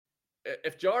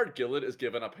if Jared Gillett is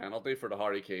given a penalty for the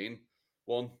Harry Kane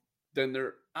one, then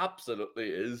there absolutely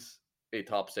is a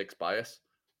top six bias.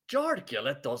 Jared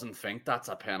Gillett doesn't think that's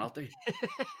a penalty.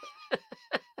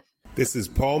 This is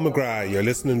Paul McGrath. You're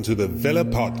listening to the Villa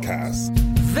Podcast.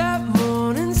 That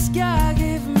morning sky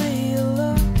gave me a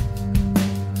look,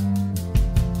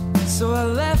 so I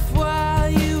left while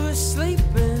you were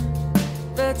sleeping.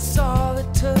 That's all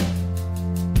it took.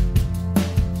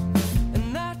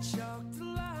 And I chalked the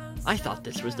lines. I thought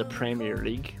this was the Premier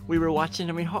League we were watching.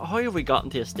 I mean, how have we gotten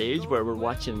to a stage where we're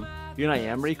watching Unai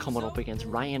Emery coming up against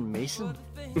Ryan Mason?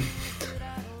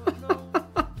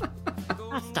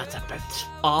 That's a bit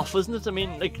off, isn't it? I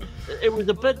mean, like, it was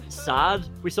a bit sad.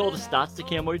 We saw the stats that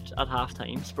came out at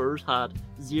half-time. Spurs had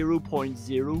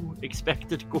 0.0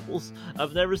 expected goals.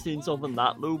 I've never seen something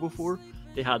that low before.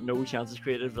 They had no chances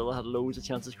created. Villa had loads of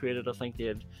chances created. I think they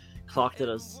had clocked it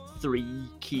as 3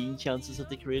 key chances that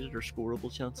they created, or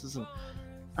scoreable chances.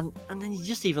 And then you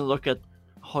just even look at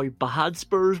how bad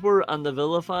Spurs were, and the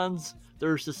Villa fans,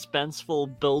 their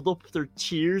suspenseful build-up, their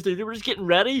cheers, they were just getting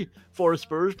ready for a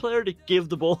Spurs player to give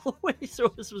the ball away.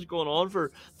 So this was going on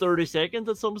for 30 seconds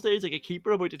at some stage, like a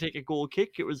keeper about to take a goal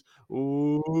kick. It was,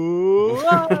 ooh,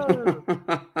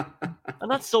 and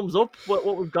that sums up what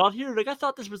we've got here. Like, I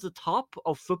thought this was the top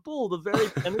of football, the very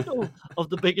pinnacle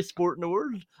of the biggest sport in the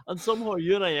world, and somehow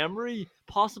Unai Emery,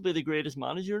 possibly the greatest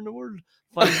manager in the world,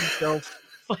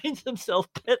 finds himself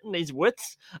pitting his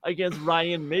wits against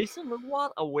Ryan Mason. And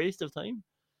what a waste of time.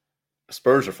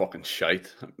 Spurs are fucking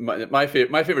shite. My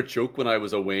favorite joke when I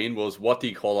was a Wayne was, what do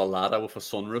you call a ladder with a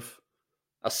sunroof?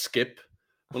 A skip.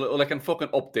 Well, I can fucking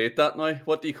update that now.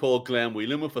 What do you call Glenn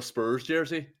Whelan with a Spurs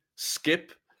jersey?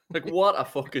 Skip. Like, what a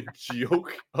fucking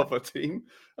joke of a team.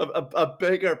 A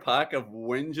bigger pack of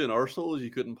whinging arseholes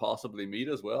you couldn't possibly meet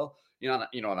as well. And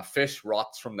a fish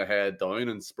rots from the head down,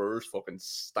 and Spurs fucking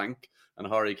stink, and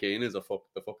Harry Kane is the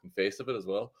fucking face of it as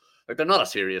well. Like, they're not a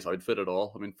serious outfit at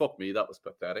all. I mean, fuck me, that was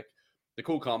pathetic. The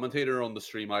co-commentator on the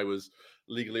stream I was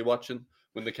legally watching,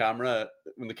 when the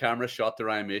camera shot to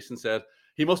Ryan Mason, said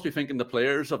he must be thinking the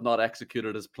players have not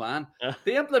executed his plan. Yeah.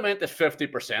 They implemented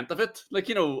 50% of it.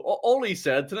 Like, all he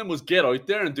said to them was, get out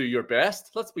there and do your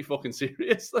best. Let's be fucking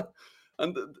serious.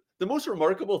 And the most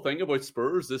remarkable thing about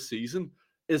Spurs this season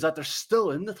is that they're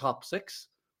still in the top 6.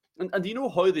 And do you know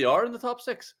how they are in the top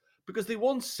 6? Because they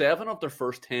won 7 of their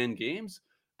first 10 games.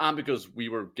 And because we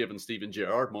were giving Steven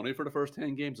Gerrard money for the first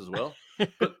 10 games as well.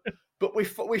 But we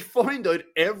found out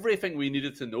everything we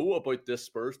needed to know about this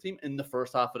Spurs team in the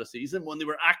first half of the season, when they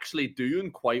were actually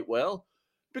doing quite well.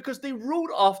 Because they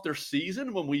wrote off their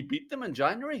season when we beat them in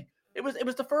January. It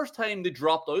was the first time they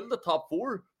dropped out of the top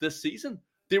 4 this season.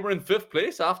 They were in 5th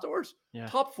place afterwards. Yeah.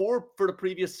 Top 4 for the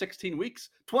previous 16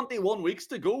 weeks. 21 weeks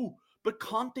to go. But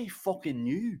Conte fucking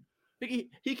knew.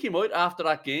 He came out after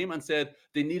that game and said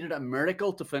they needed a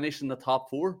miracle to finish in the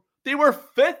top 4. They were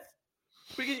 5th.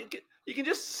 You can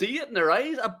just see it in their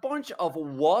eyes. A bunch of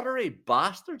watery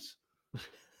bastards.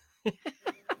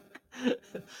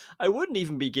 I wouldn't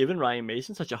even be giving Ryan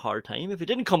Mason such a hard time if he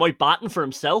didn't come out batting for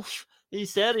himself. He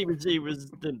said he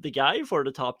was the guy for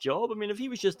the top job. I mean, if he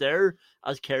was just there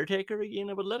as caretaker again,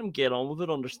 I would let him get on with it,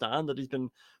 understand that he's been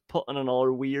put in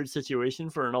another weird situation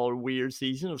for another weird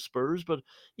season of Spurs. But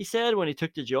he said when he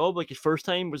took the job, like, his first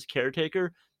time was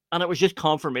caretaker, and it was just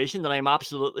confirmation that I'm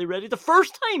absolutely ready. The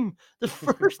first time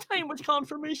was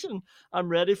confirmation. I'm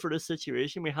ready for this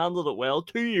situation. We handled it well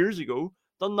 2 years ago.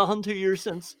 Done nothing 2 years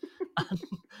since. And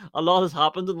a lot has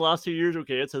happened in the last 2 years.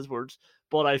 Okay, it's his words.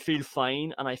 But I feel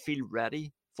fine and I feel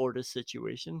ready for this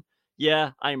situation.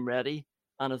 Yeah, I'm ready.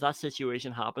 And if that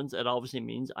situation happens, it obviously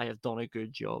means I have done a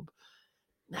good job.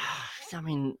 I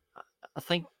mean, I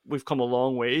think we've come a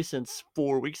long way since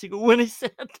 4 weeks ago when he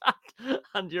said that.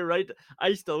 And you're right.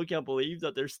 I still can't believe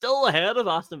that they're still ahead of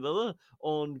Aston Villa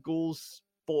on goals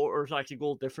for, or actually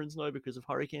goal difference now because of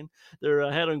Harry Kane. They're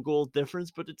ahead on goal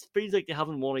difference, but it feels like they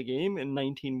haven't won a game in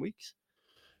 19 weeks.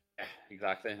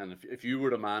 Exactly. And if you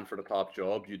were the man for the top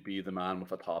job, you'd be the man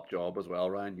with a top job as well,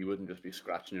 Ryan. You wouldn't just be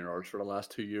scratching your arse for the last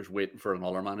 2 years waiting for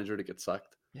another manager to get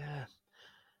sacked. Yeah.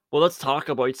 Well, let's talk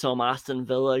about some Aston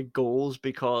Villa goals,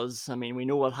 because, I mean, we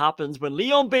know what happens when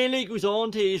Leon Bailey goes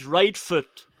on to his right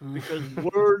foot, because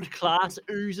world class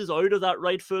oozes out of that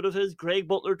right foot of his. Greg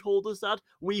Butler told us that.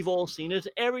 We've all seen it.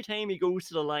 Every time he goes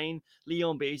to the line,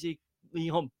 Leon Maisie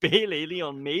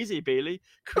Bailey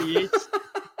creates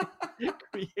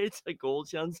creates a goal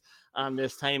chance, and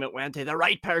this time it went to the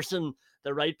right person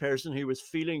who was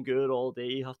feeling good all day,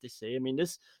 you have to say. I mean,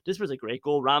 this was a great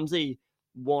goal. Ramsey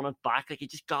won it back. Like, he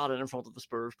just got it in front of the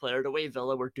Spurs player, the way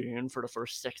Villa were doing for the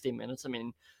first 60 minutes. I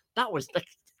mean, that was like,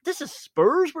 this is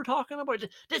Spurs we're talking about.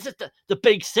 This is the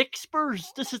Big Six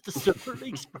Spurs. This is the Super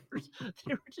League Spurs.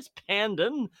 They were just penned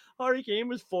in. Harry Kane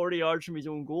was 40 yards from his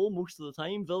own goal most of the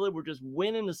time. Villa were just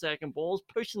winning the second balls,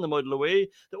 pushing them out of the way.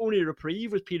 The only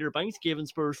reprieve was Peter Banks giving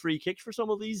Spurs free kicks for some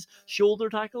of these shoulder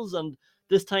tackles. And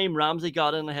this time Ramsey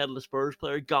got in ahead of the Spurs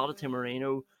player, got it to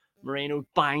Moreno. Moreno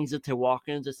bangs it to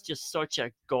Watkins. It's just such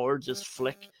a gorgeous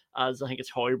flick, as I think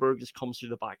it's Højbjerg just comes through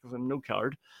the back of him, no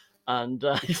card. And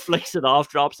he flicks it off,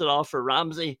 drops it off for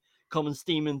Ramsey, coming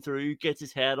steaming through, gets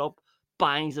his head up,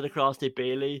 bangs it across to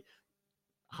Bailey.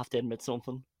 I have to admit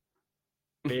something.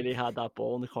 Bailey had that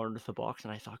ball in the corner of the box,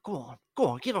 and I thought, go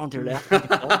on, get onto your left.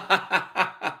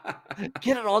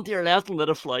 Get it onto your left and let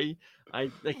it fly.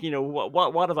 I like,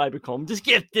 what have I become? Just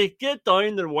get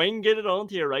down the wing, get it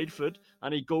onto your right foot,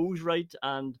 and he goes right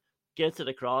and gets it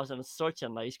across, and it's such a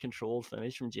nice controlled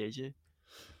finish from JJ.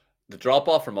 The drop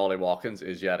off from Ollie Watkins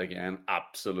is yet again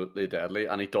absolutely deadly,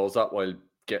 and he does that while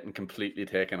getting completely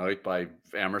taken out by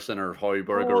Emerson or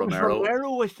Højbjerg or Romero.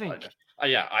 Romero, I think.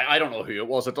 I don't know who it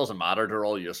was. It doesn't matter. They're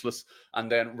all useless.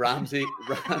 And then Ramsey's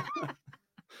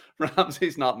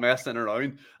not messing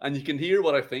around, and you can hear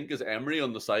what I think is Emery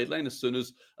on the sideline as soon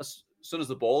as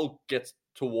the ball gets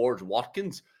towards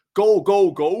Watkins.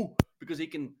 Go, because he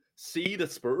can see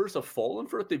that Spurs have fallen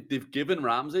for it. They've given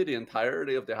Ramsey the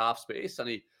entirety of the half space, and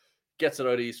he gets it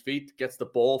out of his feet, gets the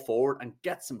ball forward, and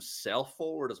gets himself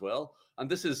forward as well. And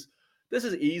this is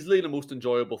easily the most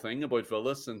enjoyable thing about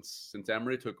Villa since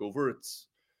Emery took over. It's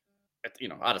at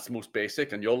its most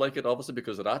basic, and you'll like it obviously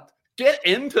because of that. Get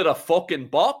into the fucking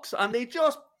box, and they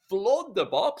just flood the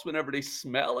box whenever they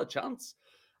smell a chance.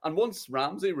 And once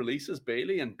Ramsey releases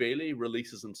Bailey, and Bailey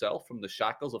releases himself from the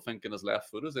shackles of thinking his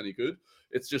left foot is any good,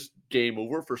 it's just game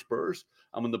over for Spurs.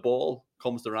 And when the ball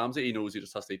comes to Ramsey, he knows he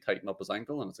just has to tighten up his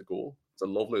ankle, and it's a goal. It's a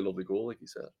lovely, lovely goal, like he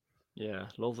said. Yeah,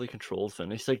 lovely controlled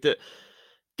finish.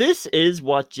 This is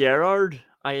what Gerrard,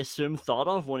 I assume, thought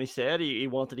of when he said he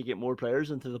wanted to get more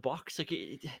players into the box.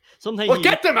 Get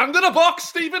them into the box,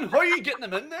 Stephen. How are you getting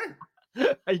them in there?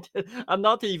 I'm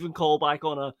not to even call back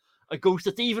on a ghost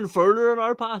that's even further in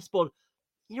our past, but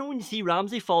when you see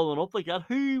Ramsey following up like that,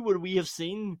 who would we have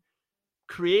seen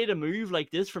create a move like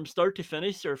this from start to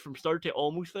finish, or from start to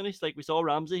almost finish, like we saw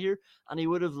Ramsey here, and he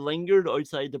would have lingered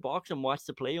outside the box and watched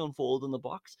the play unfold in the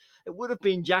box? It would have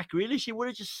been Jack Grealish. He would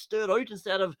have just stood out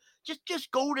instead of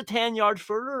just go to 10 yards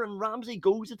further, and Ramsey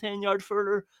goes to 10 yards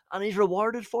further, and he's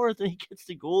rewarded for it, and he gets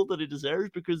the goal that he deserves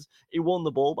because he won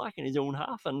the ball back in his own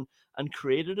half and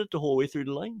created it the whole way through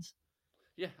the lines.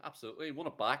 Yeah, absolutely. He won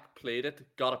it back, played it,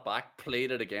 got it back,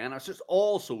 played it again. It's just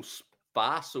all so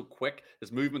fast, so quick.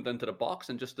 His movement into the box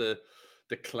and just the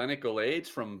clinical aids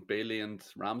from Bailey and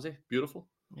Ramsey. Beautiful.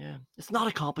 Yeah, it's not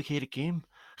a complicated game.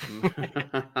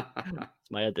 It's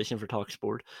my audition for Talk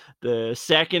Sport. The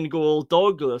second goal,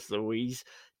 Douglas Luiz.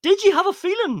 Did you have a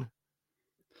feeling?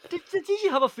 Did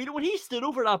you have a feeling when he stood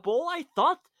over that ball? I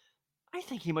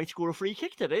think he might score a free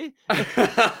kick today.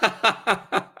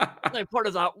 Now, part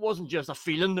of that wasn't just a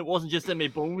feeling. It wasn't just in my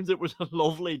bones. It was a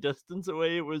lovely distance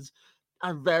away. It was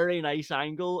a very nice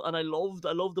angle, and I loved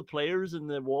the players in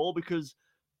the wall because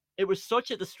it was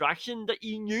such a distraction that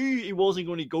he knew he wasn't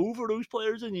going to go for those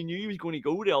players, and he knew he was going to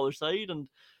go the other side, and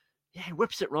yeah, he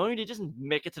whips it round. He doesn't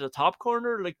make it to the top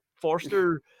corner like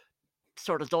Forster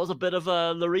sort of does a bit of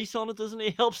a Lloris on it, doesn't he?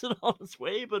 He helps it on its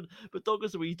way, but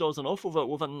Douglas Luiz does enough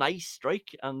with a nice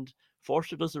strike, and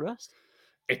Forster does the rest.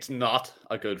 It's not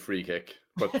a good free kick,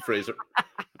 but Fraser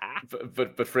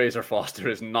but Fraser Forster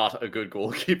is not a good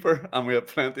goalkeeper, and we have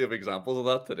plenty of examples of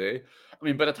that today. I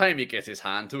mean, by the time he gets his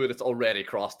hand to it, it's already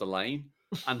crossed the line.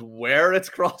 And where it's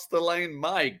crossed the line,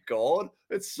 my God,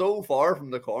 it's so far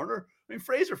from the corner. I mean,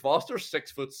 Fraser Forster's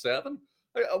 6'7".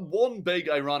 One big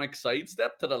ironic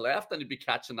sidestep to the left, and he'd be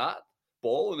catching that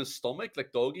ball in his stomach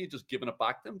like Doggy, just giving it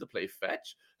back to him to play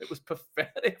fetch. It was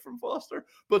pathetic from Foster.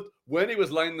 But when he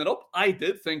was lining it up, I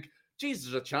did think, geez,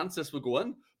 there's a chance this would go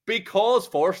in. Because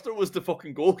Forster was the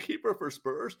fucking goalkeeper for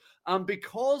Spurs, and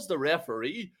because the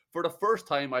referee, for the first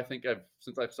time I think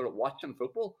since I've started watching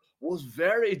football, was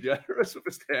very generous with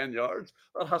his 10 yards.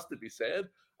 That has to be said.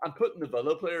 And putting the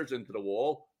Villa players into the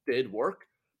wall did work.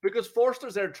 Because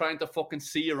Forster's there trying to fucking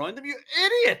see around him. You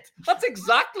idiot! That's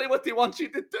exactly what they want you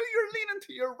to do. You're leaning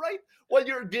to your right while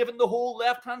you're giving the whole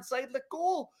left-hand side the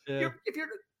goal. Yeah. If you're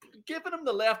giving him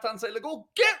the left-hand side the goal,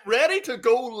 get ready to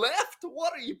go left.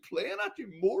 What are you playing at,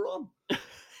 you moron?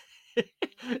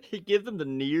 He gave them the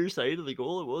near side of the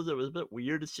goal. It was a bit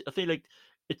weird. I feel like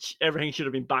everything should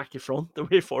have been back to front. The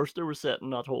way Forster was setting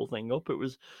that whole thing up, it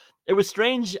was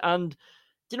strange. And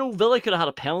you know, Villa could have had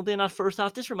a penalty in that first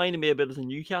half. This reminded me a bit of the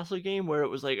Newcastle game where it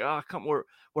was like,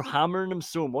 we're hammering them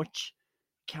so much.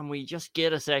 Can we just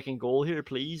get a second goal here,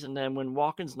 please? And then when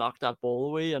Watkins knocked that ball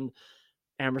away and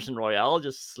Emerson Royale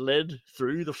just slid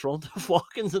through the front of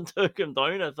Watkins and took him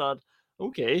down, I thought,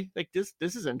 okay, like this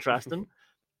is interesting.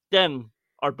 Then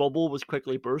our bubble was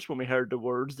quickly burst when we heard the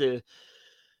words, the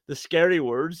scary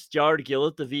words, Jared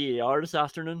Gillett, the VAR this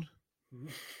afternoon.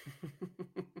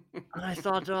 And I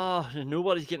thought, oh,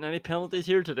 nobody's getting any penalties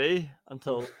here today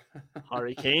until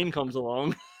Harry Kane comes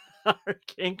along. Harry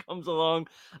Kane comes along.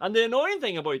 And the annoying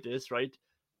thing about this, right,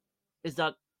 is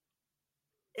that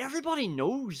everybody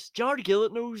knows. Jared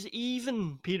Gillett knows.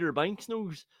 Even Peter Banks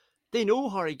knows. They know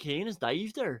Harry Kane has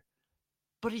dived there.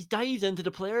 But he's dived into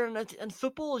the player, and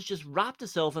football has just wrapped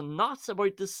itself in knots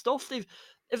about this stuff.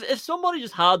 If somebody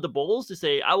just had the balls to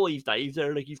say, "Oh, well, you've dived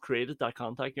there, like you've created that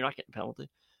contact, you're not getting a penalty,"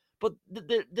 but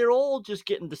they're all just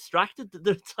getting distracted.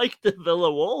 It's like the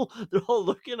Villa wall. They're all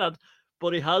looking at,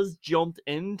 but he has jumped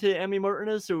into Emi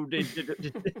Martinez, so they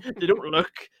don't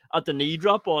look at the knee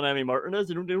drop on Emi Martinez.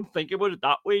 They don't think about it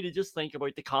that way. They just think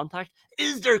about the contact.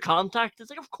 Is there contact?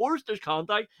 It's like, of course there's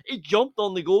contact. He jumped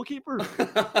on the goalkeeper.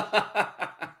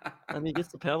 And he gets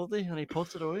the penalty and he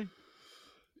puts it away.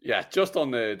 Yeah, just on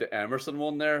the Emerson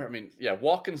one there. I mean, yeah,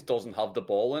 Watkins doesn't have the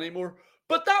ball anymore,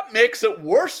 but that makes it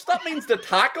worse. That means the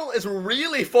tackle is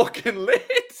really fucking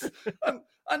late.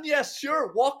 And yes,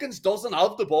 sure, Watkins doesn't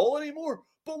have the ball anymore,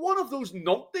 but one of those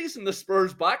numpties in the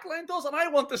Spurs backline does, and I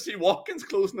want to see Watkins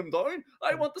closing them down.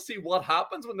 I want to see what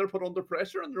happens when they're put under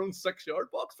pressure in their own 6-yard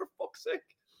box, for fuck's sake.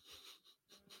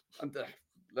 And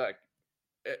like,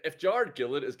 if Jared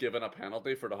Gillett is given a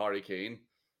penalty for the Harry Kane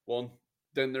one,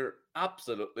 then there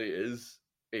absolutely is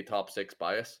a top 6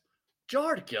 bias.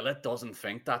 Jared Gillett doesn't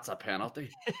think that's a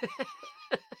penalty.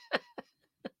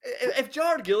 If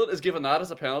Jared Gillett is given that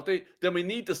as a penalty, then we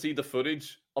need to see the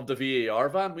footage of the VAR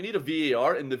van. We need a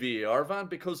VAR in the VAR van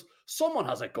because someone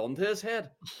has a gun to his head.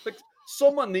 Like,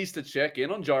 someone needs to check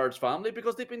in on Jared's family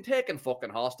because they've been taken fucking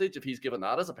hostage if he's given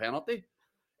that as a penalty.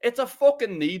 It's a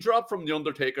fucking knee drop from The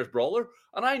Undertaker's brawler.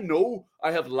 And I know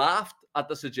I have laughed at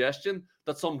the suggestion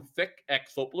that some thick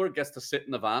ex-footballer gets to sit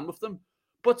in the van with them.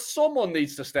 But someone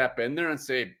needs to step in there and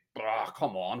say,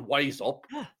 come on, wise up.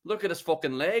 Look at his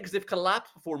fucking legs. They've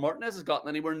collapsed before Martinez has gotten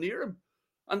anywhere near him.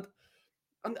 And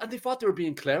they thought they were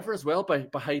being clever as well by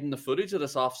hiding the footage of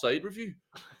this offside review.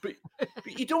 But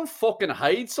you don't fucking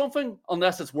hide something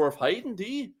unless it's worth hiding, do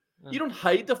you? You don't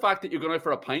hide the fact that you're going out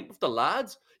for a pint with the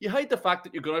lads. You hide the fact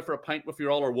that you're going out for a pint with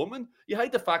your other woman. You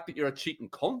hide the fact that you're a cheating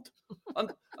cunt.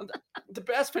 And the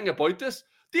best thing about this,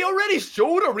 they already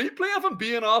showed a replay of him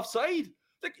being offside.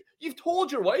 Like, you've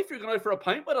told your wife you're going out for a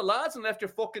pint with the lads and left your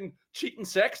fucking cheating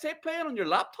sex tape playing on your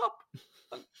laptop.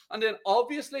 And then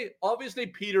obviously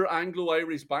Peter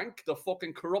Anglo-Irish Bank, the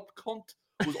fucking corrupt cunt,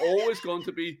 was always going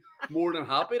to be more than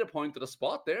happy to point to the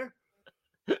spot there.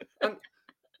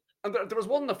 And there was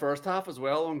one in the first half as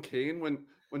well on Kane when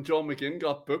John McGinn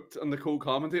got booked and the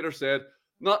co-commentator said,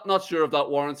 not sure if that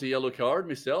warrants a yellow card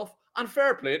myself. And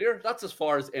fair play there. That's as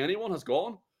far as anyone has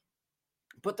gone.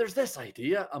 But there's this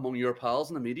idea among your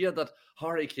pals in the media that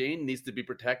Harry Kane needs to be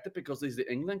protected because he's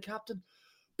the England captain.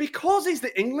 Because he's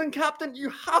the England captain,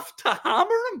 you have to hammer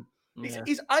him. Yeah.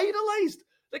 He's idolized.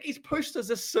 Like, he's pushed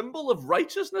as a symbol of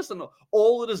righteousness and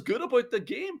all that is good about the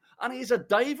game. And he's a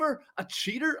diver, a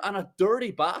cheater, and a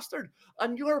dirty bastard.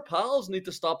 And your pals need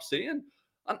to stop saying.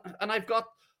 And I've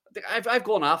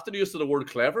gone after the use of the word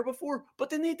clever before, but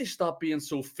they need to stop being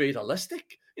so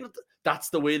fatalistic. You know, that's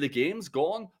the way the game's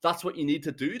gone. That's what you need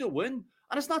to do to win.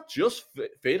 And it's not just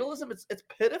fatalism. It's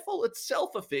pitiful. It's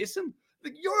self-effacing.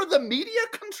 Like, you're the media,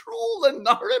 control the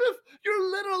narrative.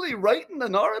 You're literally writing the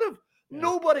narrative. Yeah.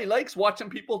 Nobody likes watching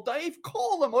people dive.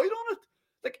 Call them out on it.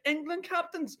 Like, England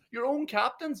captains, your own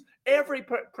captains, every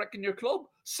prick in your club,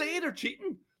 say they're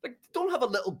cheating. Like, don't have a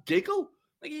little giggle.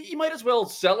 Like, you might as well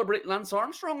celebrate Lance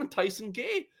Armstrong and Tyson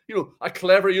Gay. You know, a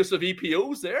clever use of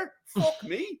EPOs there. Fuck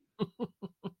me.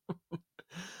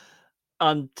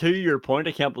 And to your point,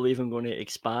 I can't believe I'm going to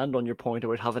expand on your point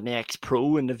about having the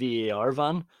ex-pro in the VAR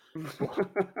van.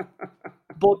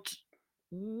 But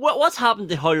what's happened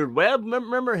to Howard Webb?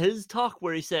 Remember his talk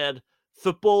where he said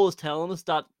football is telling us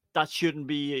that shouldn't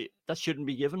be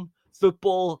given.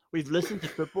 Football, we've listened to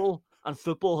football, and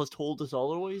football has told us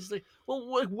otherwise. Like,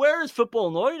 well, where is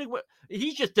football now? Like,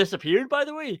 he just disappeared, by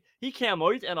the way. He came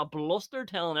out in a bluster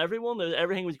telling everyone that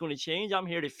everything was going to change. I'm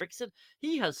here to fix it.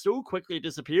 He has so quickly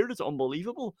disappeared. It's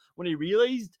unbelievable. When he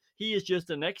realized he is just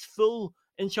the next fool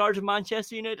in charge of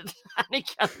Manchester United, and he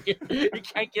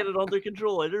can't get it under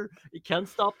control either. He can't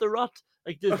stop the rot.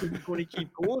 Like, this is going to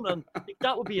keep going, and like,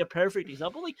 that would be a perfect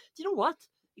example. Like, do you know what?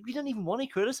 If you didn't even want to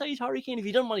criticize Harry Kane, if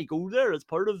you didn't want to go there as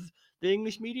part of the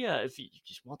English media, if you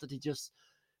just wanted to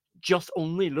just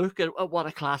only look at what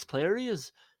a class player he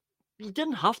is, you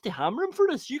didn't have to hammer him for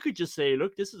this. You could just say,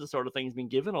 look, this is the sort of thing he's been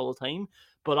given all the time.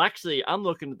 But actually, I'm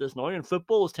looking at this now, and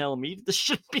football is telling me this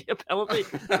shouldn't be a penalty.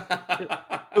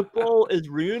 Football is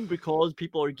ruined because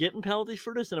people are getting penalties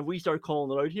for this, and if we start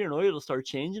calling it out here now, it'll start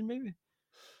changing maybe.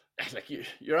 Like,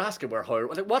 you're asking where Hoyer,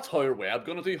 like, what's Hoyer Webb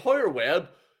going to do? Hoyer Webb,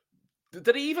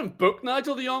 did he even book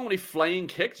Nigel de Jong when he flying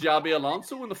kicked Jabi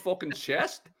Alonso in the fucking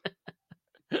chest?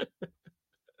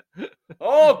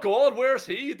 Oh God, where's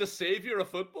he? The savior of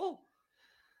football?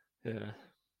 Yeah.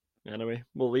 Anyway,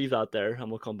 we'll leave that there, and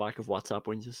we'll come back with WhatsApp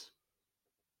whinges.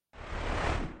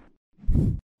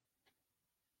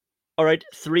 All right,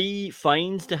 3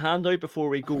 fines to hand out before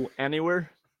we go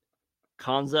anywhere.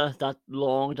 Konza, that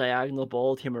long diagonal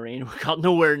ball to Moreno, got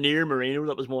nowhere near Moreno.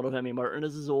 That was one of Emi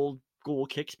Martinez's old goal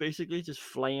kicks, basically, just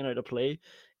flying out of play.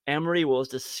 Emery was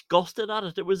disgusted at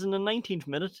it. It was in the 19th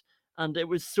minute, and it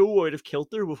was so out of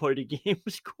kilter with how the game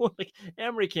was going. Like,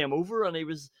 Emery came over, and he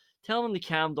was telling him to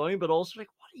calm down, but also like,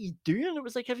 what are you doing? It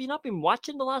was like, have you not been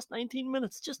watching the last 19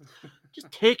 minutes? Just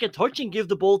take a touch and give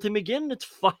the ball to McGinn. It's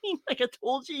fine. Like, I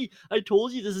told you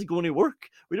this is going to work.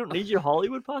 We don't need your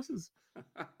Hollywood passes.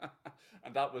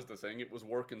 And that was the thing. It was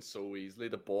working so easily.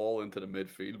 The ball into the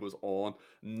midfield was on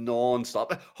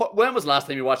non-stop. When was the last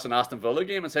time you watched an Aston Villa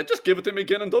game and said, just give it to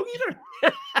McGinn and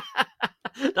Dougie?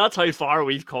 That's how far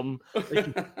we've come.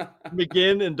 Like,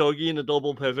 McGinn and Dougie in a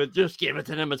double pivot, just give it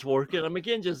to them, it's working. And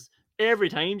McGinn just, every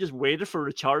time, just waited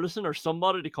for Richarlison or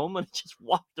somebody to come and just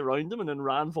walked around them and then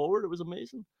ran forward. It was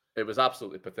amazing. It was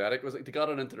absolutely pathetic. It was like they got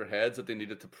it into their heads that they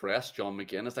needed to press John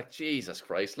McGinn. It's like, Jesus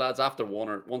Christ, lads, after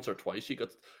once or twice you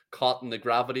got caught in the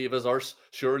gravity of his arse,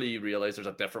 surely you realise there's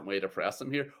a different way to press him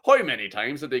here. How many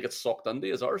times did they get sucked into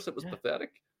his arse? It was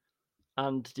pathetic.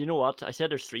 And do you know what? I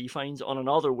said there's 3 fines. On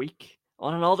another week,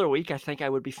 I think I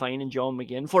would be fining John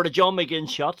McGinn for the John McGinn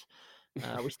shot.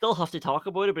 We still have to talk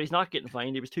about it, but he's not getting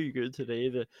fined. He was too good today.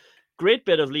 The great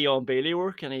bit of Leon Bailey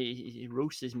work, and he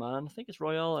roasts his man. I think it's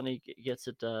Royale, and he gets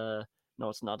it. No,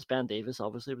 it's not. It's Ben Davis,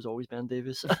 obviously. It was always Ben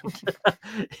Davis.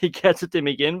 He gets it to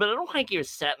McGinn, but I don't think he was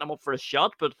setting him up for a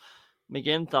shot. But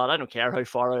McGinn thought, I don't care how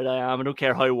far out I am. I don't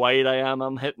care how wide I am.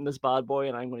 I'm hitting this bad boy,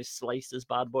 and I'm going to slice this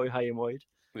bad boy high and wide.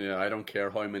 Yeah, I don't care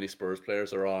how many Spurs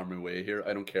players are on my way here.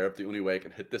 I don't care if the only way I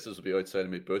can hit this is to be outside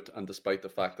of my boot. And despite the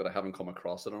fact that I haven't come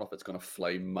across it enough, it's going to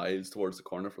fly miles towards the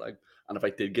corner flag. And if I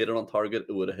did get it on target,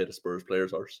 it would have hit a Spurs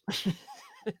player's arse.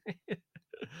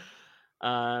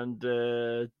 And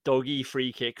Dougie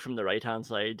free kick from the right-hand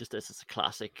side. Just this is a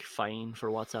classic fine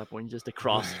for WhatsApp when just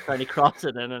trying to cross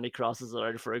it in, and he crosses it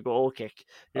out for a goal kick.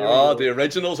 The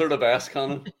originals are the best,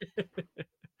 Conan.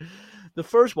 The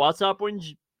first WhatsApp win.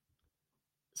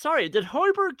 Sorry, did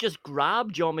Højbjerg just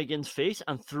grab John McGinn's face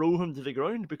and throw him to the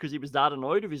ground because he was that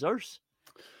annoyed of his arse?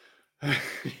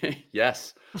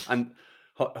 Yes. And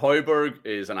Højbjerg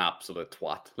is an absolute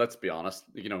twat. Let's be honest.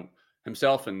 You know,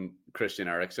 himself and Christian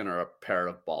Eriksen are a pair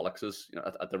of bollockses, you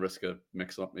know, at the risk of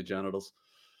mixing up my genitals.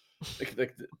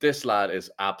 Like, this lad is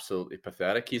absolutely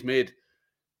pathetic. He's made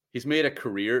a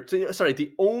career. Sorry,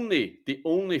 the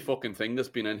only fucking thing that's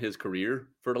been in his career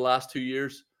for the last 2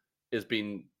 years is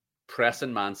been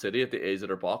pressing Man City at the edge of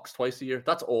their box twice a year.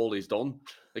 That's all he's done.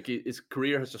 Like, his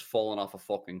career has just fallen off a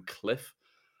fucking cliff.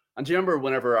 And do you remember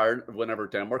whenever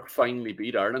Denmark finally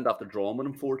beat Ireland after drawing with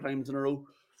them 4 times in a row?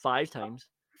 5 times.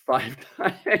 5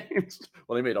 times.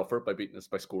 Well, they made up for it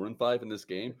by scoring 5 in this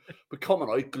game. But coming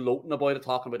out, gloating about it,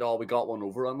 talking about, we got one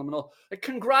over on them and all. Like,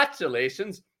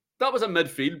 congratulations. That was a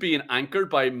midfield being anchored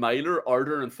by Myler,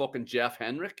 Arder, and fucking Jeff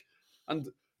Henrik. And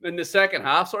in the second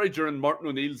half, during Martin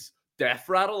O'Neill's death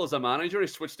rattle as a manager, he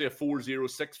switched to a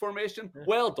 4-0-6 formation.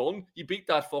 Well done. You beat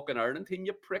that fucking Ireland team,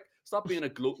 you prick. Stop being a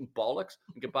gloating bollocks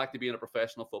and get back to being a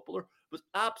professional footballer. It was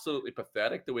absolutely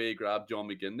pathetic the way he grabbed John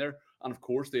McGinn there. And of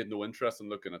course, they had no interest in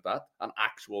looking at that. An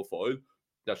actual foul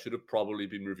that should have probably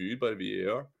been reviewed by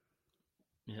VAR.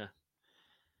 Yeah.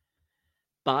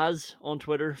 Baz on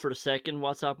Twitter for the second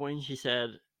WhatsApp win, she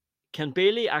said, can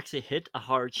Bailey actually hit a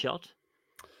hard shot?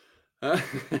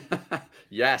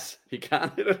 Yes, he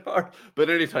can hit it hard, but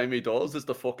anytime he does, it's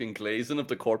the fucking glazing of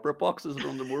the corporate boxes and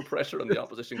under more pressure on the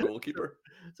opposition goalkeeper.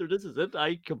 So this is it.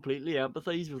 I completely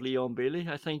empathise with Leon Bailey.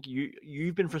 I think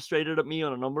you've been frustrated at me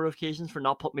on a number of occasions for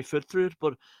not putting my foot through it,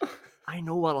 but I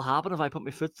know what'll happen if I put my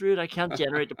foot through it. I can't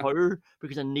generate the power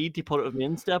because I need to put it with my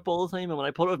instep all the time, and when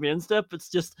I put it with my instep, it's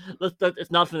just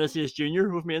it's not Vinicius Jr.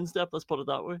 with my instep. Let's put it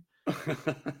that way.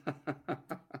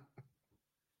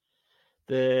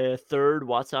 The third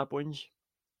WhatsApp whinge.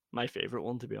 My favourite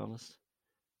one, to be honest.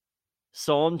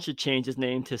 Son should change his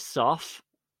name to Soft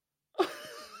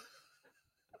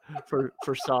for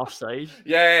soft side.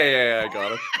 Yeah, I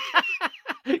got it.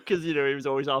 Because he was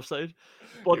always offside.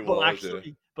 He was,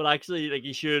 yeah. But actually, like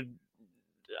he should.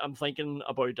 I'm thinking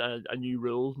about a new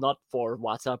rule, not for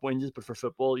WhatsApp wins, but for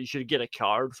football. You should get a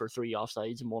card for 3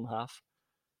 offsides in one half.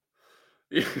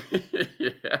 Yeah,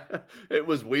 it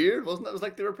was weird, wasn't it? It was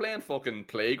like they were playing fucking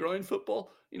playground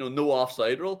football, no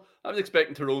offside rule. I was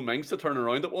expecting Tyrone Mings to turn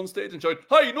around at one stage and shout,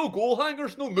 "Hey, no goal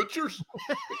hangers, no moochers."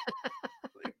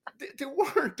 They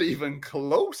weren't even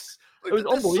close. It was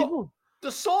unbelievable.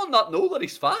 Does Son not know that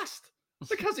he's fast?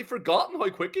 Like, has he forgotten how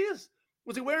quick he is?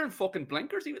 Was he wearing fucking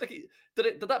blinkers?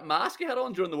 Did that mask he had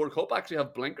on during the World Cup actually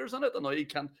have blinkers on it? And now he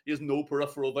has no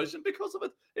peripheral vision because of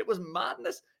it. It was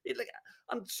madness.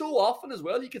 And so often as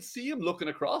well, you could see him looking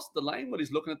across the line when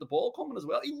he's looking at the ball coming as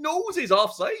well. He knows he's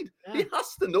offside. Yeah. He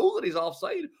has to know that he's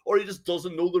offside, or he just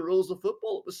doesn't know the rules of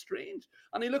football. It was strange.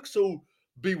 And he looked so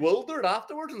bewildered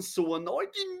afterwards and so annoyed.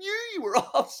 You knew you were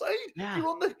offside. Yeah.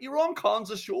 You were on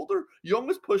Konsa's shoulder. Young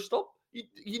was pushed up.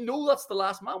 You know that's the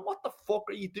last man. What the fuck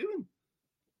are you doing?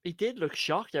 He did look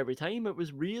shocked every time. It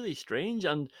was really strange,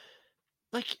 and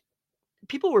like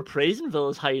people were praising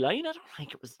Villa's high line. I don't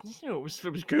think it was,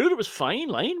 it was good. It was fine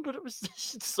line, but it was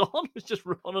Son was just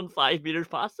running 5 meters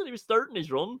past it. He was starting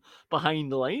his run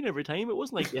behind the line every time. It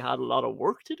wasn't like they had a lot of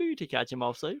work to do to catch him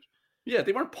offside. Yeah,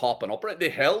 they weren't popping up right. They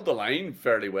held the line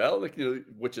fairly well,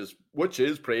 which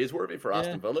is praiseworthy for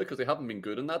Aston Villa because they haven't been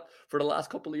good in that for the last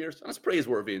couple of years, and it's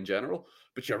praiseworthy in general.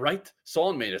 But you're right,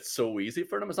 Son made it so easy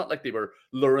for them. It's not like they were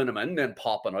luring him in and then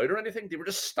popping out or anything. They were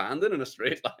just standing in a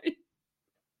straight line.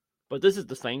 But this is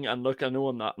the thing, and look, I know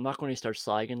I'm not going to start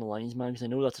slagging the linesman because I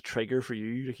know that's a trigger for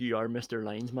you. Like you are Mr.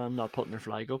 Linesman, not putting their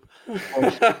flag up.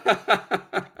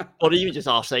 But even just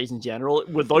offsides in general,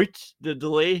 without the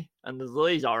delay, and the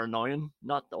delays are annoying.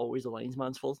 Not always the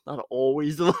linesman's fault. Not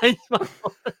always the linesman's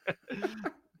fault.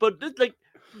 But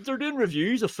they're doing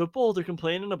reviews of football. They're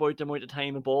complaining about the amount of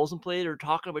time the ball's in play. They're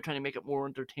talking about trying to make it more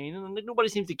entertaining, and nobody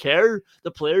seems to care.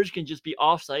 The players can just be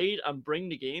offside and bring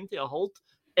the game to a halt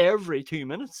every 2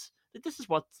 minutes. This is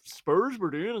what Spurs were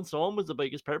doing, and Son was the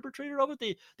biggest perpetrator of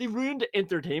it. They ruined the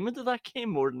entertainment of that game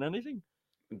more than anything.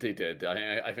 They did.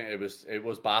 I think it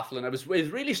was baffling. It was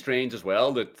really strange as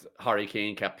well that Harry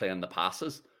Kane kept playing the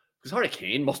passes, because Harry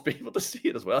Kane must be able to see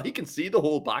it as well. He can see the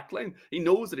whole back line. He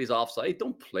knows that he's offside.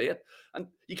 Don't play it. And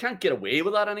you can't get away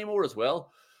with that anymore as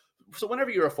well. So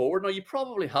whenever you're a forward now, you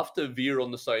probably have to veer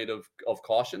on the side of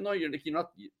caution now. You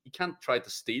can't try to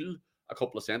steal a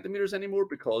couple of centimeters anymore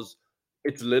because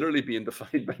it's literally being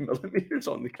defined by millimeters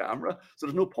on the camera. So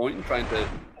there's no point in trying to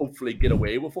hopefully get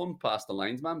away with one past the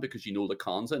linesman because you know the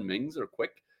Konsa and Mings are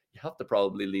quick. You have to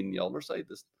probably lean the other side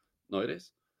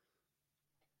nowadays.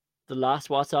 The last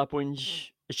WhatsApp whinge,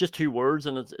 it's just 2 words,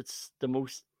 and it's the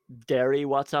most dairy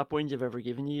WhatsApp whinge I've ever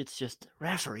given you. It's just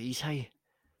referees, hey.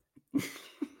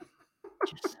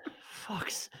 Just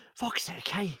fuck's sake,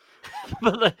 hey.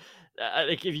 But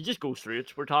if you just go through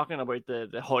it, we're talking about the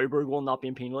Højbjerg one not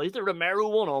being penalised, the Romero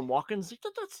one on Watkins.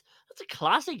 That's a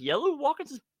classic yellow. Watkins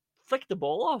just flicked the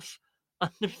ball off,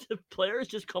 and the players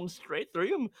just come straight through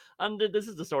him. And this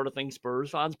is the sort of thing Spurs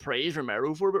fans praise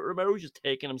Romero for, but Romero's just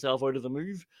taking himself out of the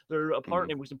move. Their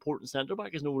apparently most important centre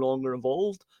back is no longer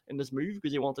involved in this move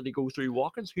because he wanted to go through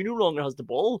Watkins, who no longer has the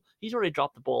ball. He's already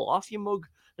dropped the ball off, you mug.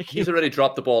 He's already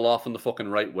dropped the ball off on the fucking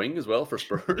right wing as well for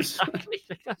Spurs. Exactly,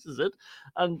 this is it.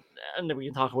 And then we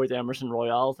can talk about the Emerson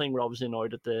Royale thing. We're obviously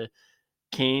annoyed at the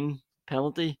Kane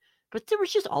penalty. But there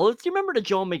was just do you remember the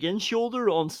John McGinn shoulder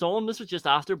on Son? This was just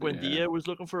after Buendia was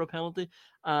looking for a penalty.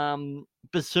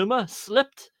 Bissouma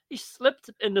slipped. He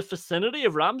slipped in the vicinity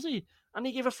of Ramsey, and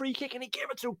he gave a free kick, and he gave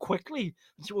it so quickly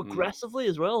and so aggressively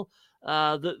as well.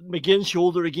 The McGinn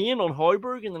shoulder again on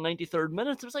Højbjerg in the 93rd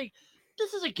minute. It was like,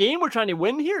 this is a game we're trying to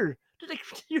win here.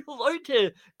 You're allowed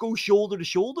to go shoulder to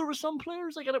shoulder with some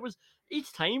players. And it was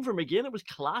each time for McGinn, it was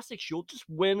classic shoulder, just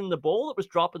winning the ball that was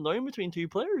dropping down between 2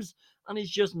 players. And he's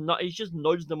just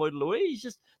nudged them out of the way. He's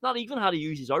just not even had to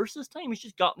use his arse this time. He's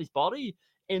just gotten his body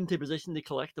into position to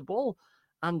collect the ball.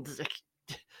 And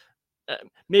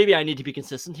maybe I need to be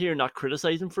consistent here and not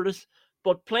criticize him for this.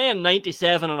 But playing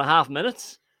 97.5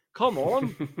 minutes, come on.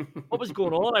 What was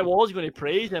going on? I was going to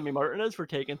praise Emi Martinez for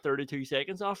taking 32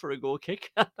 seconds off for a goal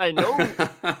kick. I know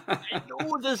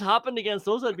if this happened against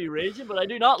us, I'd be raging, but I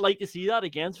do not like to see that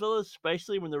against Villa,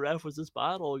 especially when the ref was this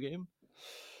bad all game.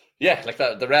 Yeah, like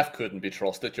that, the ref couldn't be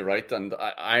trusted, you're right. And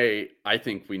I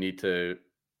think we need to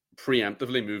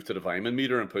preemptively moved to the Vyman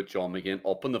meter and put John McGinn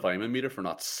up on the Vyman meter for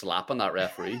not slapping that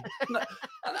referee.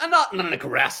 And not in an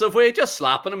aggressive way, just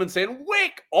slapping him and saying,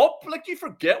 wake up! Like, you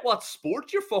forget what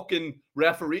sport you're fucking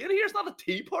refereeing here. It's not a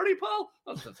tea party, pal.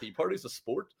 Not a tea party, it's a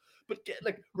sport. But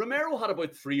like, Romero had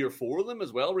about 3 or 4 of them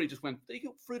as well, where he just went, they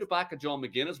go through the back of John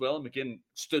McGinn as well, and McGinn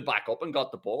stood back up and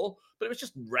got the ball. But it was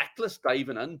just reckless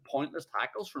diving in, pointless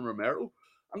tackles from Romero.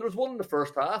 And there was one in the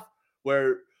first half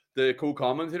where the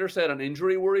co-commentator said an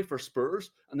injury worry for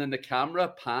Spurs, and then the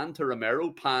camera panned to Romero,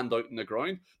 panned out in the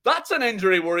ground. That's an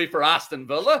injury worry for Aston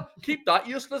Villa. Keep that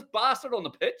useless bastard on the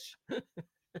pitch.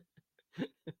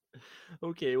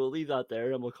 Okay, we'll leave that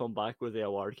there, and we'll come back with the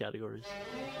award categories.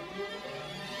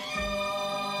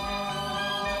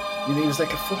 You know, he was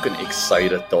like a fucking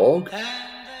excited dog.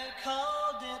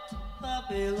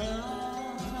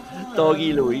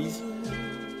 Doggy Louise.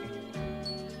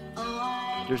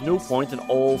 There's no point in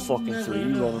all fucking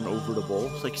 3 running over the ball.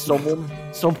 It's like someone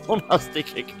has to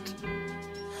kick it.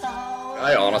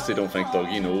 I honestly don't think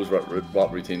Dougie knows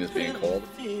what routine is being called.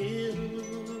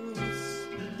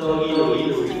 Doggy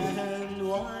Louise.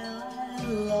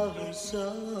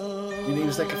 You know, he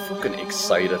was like a fucking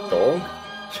excited dog.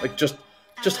 Like, just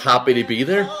happy to be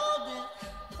there.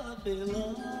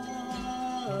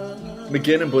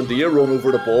 McGinn and Bundia run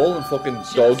over the ball, and fucking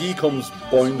Doggy comes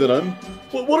bounding in.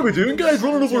 What are we doing, guys?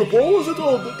 Running over the ball? Is it?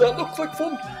 Oh, that looks like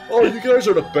fun. Oh, you guys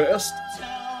are the best.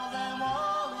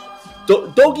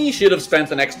 Doggy should have spent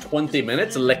the next 20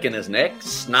 minutes licking his neck,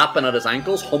 snapping at his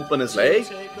ankles, humping his leg,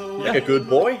 like a good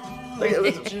boy. Like,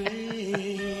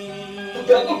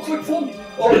 that looks like fun.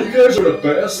 Oh, you guys are the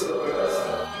best.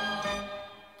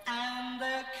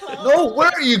 No, where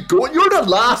are you going? You're the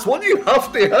last one. You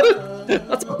have to hit it.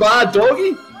 That's a bad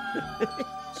doggy.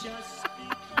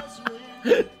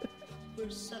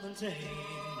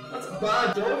 That's a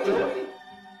bad doggy.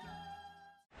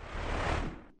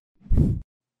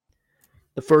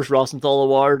 The first Rosenthal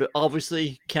Award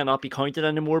obviously cannot be counted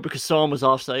anymore because Son was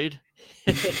offside.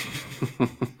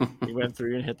 He went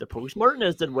through and hit the post.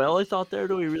 Martinez did well, I thought, there,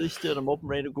 though. He really stood him up and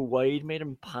ready to go wide, made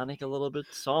him panic a little bit.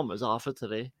 Son was off it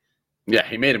today. Yeah,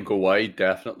 he made him go wide,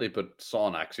 definitely, but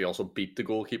Son actually also beat the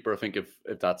goalkeeper. I think if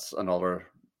that's another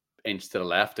inch to the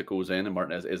left, it goes in and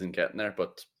Martinez isn't getting there,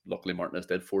 but luckily Martinez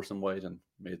did force him wide and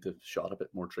made the shot a bit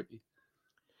more tricky.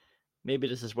 Maybe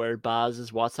this is where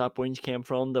Baz's WhatsApp wins came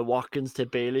from, the Watkins to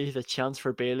Bailey, the chance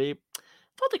for Bailey. I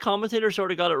thought the commentator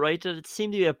sort of got it right, that it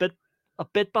seemed to be a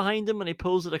bit behind him and he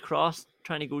pulls it across,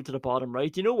 trying to go to the bottom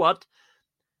right. You know what?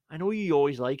 I know you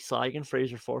always like slagging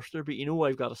Fraser Forster, but you know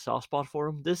I've got a soft spot for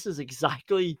him. This is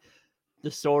exactly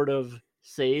the sort of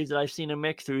saves that I've seen him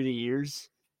make through the years.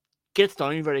 Gets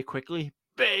down very quickly.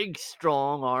 Big,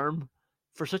 strong arm.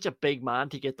 For such a big man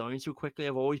to get down so quickly,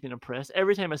 I've always been impressed.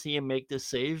 Every time I see him make this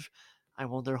save, I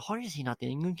wonder, how is he not the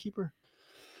England keeper?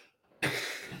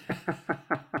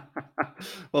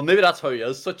 Well, maybe that's how he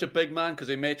is such a big man, because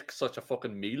he made such a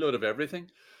fucking meal out of everything.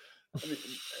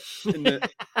 I mean,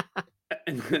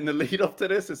 in the lead up to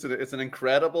this, it's an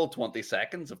incredible 20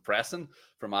 seconds of pressing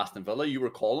from Aston Villa. You were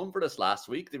calling for this last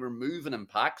week. They were moving in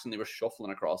packs and they were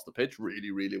shuffling across the pitch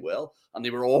really, really well. And they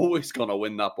were always going to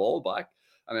win that ball back.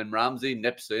 And then Ramsey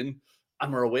nips in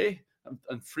and we're away.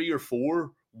 And 3 or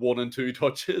 4 1 and 2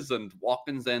 touches. And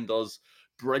Watkins then does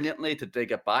brilliantly to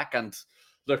dig it back. And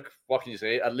look, what can you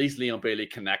say? At least Leon Bailey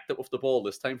connected with the ball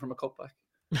this time from a cutback.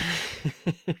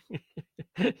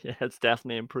 Yeah, it's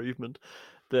definitely improvement.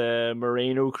 The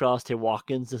Moreno cross to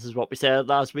Watkins. This is what we said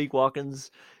last week.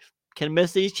 Watkins can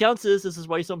miss these chances. This is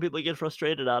why some people get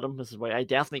frustrated at him. This is why I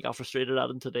definitely got frustrated at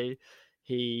him today.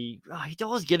 He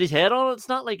does get his head on it. It's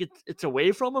not like it's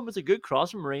away from him. It's a good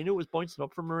cross from Moreno. It was bouncing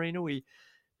up from Moreno. He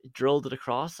drilled it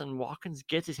across, and Watkins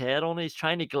gets his head on it. He's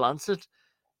trying to glance it.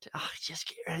 Just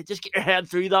get your head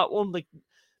through that one. Like,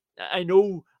 I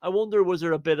wonder, was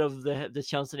there a bit of the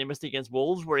chance that he missed against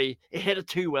Wolves where he hit it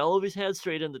too well of his head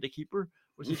straight into the keeper?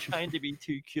 Was he trying to be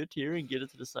too cute here and get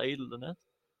it to the side of the net?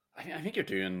 I think you're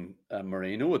doing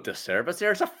Moreno a disservice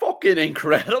there. It's a fucking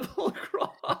incredible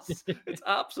cross. It's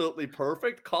absolutely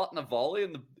perfect. Caught in a volley,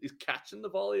 and he's catching the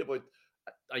volley about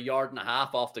a yard and a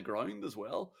half off the ground as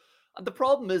well. And the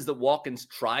problem is that Watkins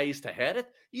tries to head it.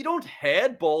 You don't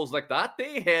head balls like that.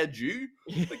 They head you.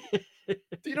 Like,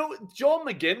 John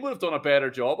McGinn would have done a better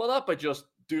job of that by just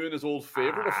doing his old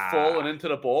favourite of falling into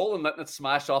the ball and letting it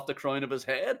smash off the crown of his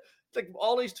head. Like,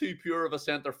 Ollie's too pure of a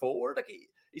centre forward. Like, he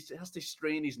has to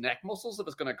strain his neck muscles if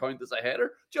it's going to count as a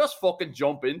header. Just fucking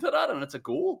jump into that and it's a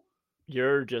goal.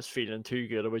 You're just feeling too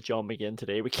good about John McGinn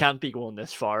today. We can't be going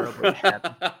this far about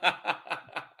heading.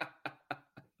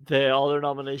 The other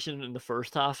nomination in the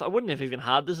first half, I wouldn't have even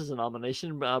had this as a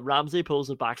nomination. Ramsey pulls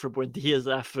it back for Buendia's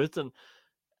left foot, and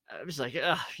I was like,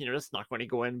 that's not going to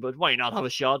go in, but why not have a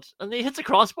shot? And he hits a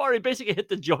crossbar. He basically hit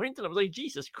the joint, and I was like,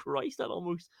 Jesus Christ, that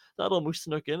almost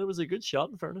snuck in. It was a good shot,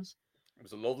 in fairness. It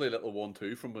was a lovely little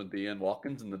 1-2 from Buendia and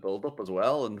Watkins in the build-up as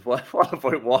well. And what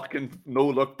about Watkins? No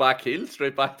look back heel,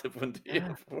 straight back to Buendia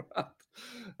beforehand.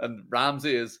 And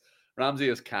Ramsey is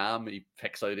calm. He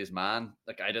picks out his man.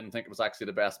 Like, I didn't think it was actually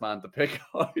the best man to pick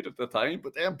out at the time,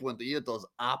 but then Buendia does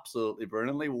absolutely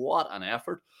brilliantly. What an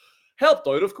effort. Helped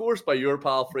out, of course, by your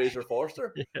pal Fraser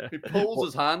Forster. Yeah. He pulls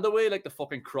his hand away like the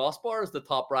fucking crossbar is the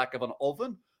top rack of an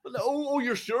oven. Oh,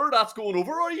 you're sure that's going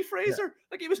over, are you, Fraser? Yeah.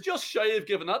 Like, he was just shy of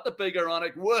giving that the big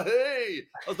ironic way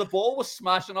as the ball was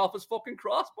smashing off his fucking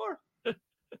crossbar.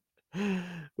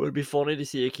 Would be funny to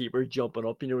see a keeper jumping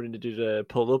up, when they do the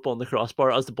pull up on the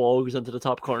crossbar as the ball goes into the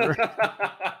top corner.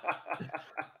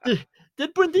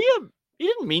 Did Buendia? He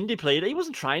didn't mean to play that. He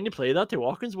wasn't trying to play that to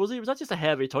Watkins, was he? Was that just a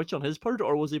heavy touch on his part,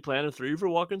 or was he playing it through for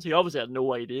Watkins? He obviously had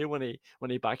no idea when he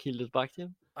backheeled it back to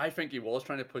him. I think he was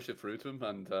trying to push it through to him,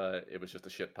 and it was just a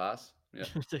shit pass. Yeah.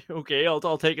 Okay,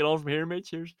 I'll take it on from here, mate.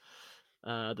 Cheers.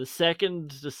 The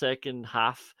second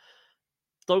half,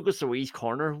 Douglas Luiz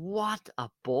corner. What a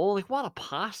ball! Like, what a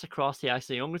pass across to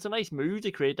Ashley Young. It's a nice move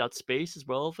to create that space as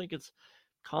well. I think it's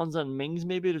Konza and Mings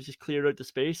maybe to just clear out the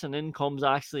space, and in comes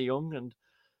Ashley Young, and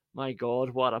my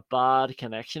God, what a bad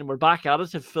connection. We're back at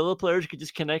it. If Villa players could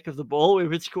just connect with the ball, we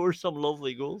would score some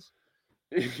lovely goals.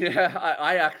 Yeah,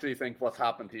 I actually think what's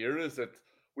happened here is that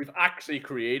we've actually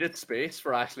created space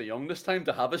for Ashley Young this time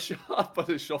to have a shot, but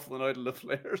he's shuffling out of the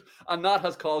flares. And that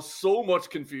has caused so much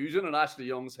confusion in Ashley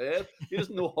Young's head. He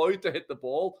doesn't know how to hit the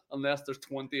ball unless there's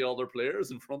 20 other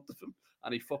players in front of him.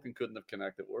 And he fucking couldn't have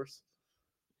connected worse.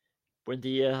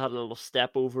 Buendia had a little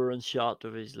step over and shot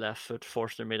with his left foot.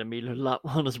 Forster made a meal of that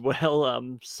one as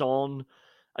well. Son,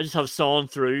 I just have Son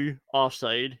through,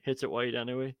 offside, hits it wide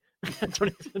anyway.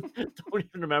 don't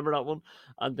even remember that one.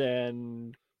 And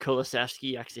then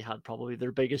Kulusevski actually had probably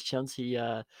their biggest chance. He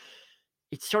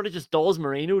sort of just does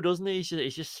Moreno, doesn't he?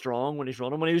 He's just strong when he's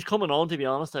running. When he was coming on, to be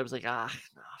honest, I was like, I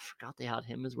forgot they had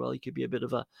him as well. He could be a bit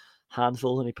of a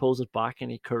handful, and he pulls it back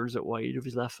and he curves it wide with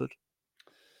his left foot.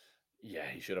 Yeah,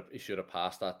 he should have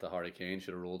passed that to Harry Kane.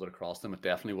 Should have rolled it across them. It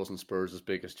definitely wasn't Spurs'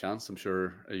 biggest chance. I'm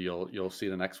sure you'll see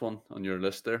the next one on your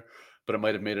list there, but it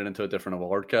might have made it into a different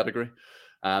award category.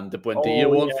 The Buendia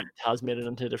one has made it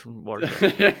into a different award.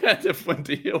 The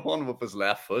Buendia one with his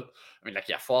left foot. I mean,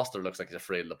 Foster looks like he's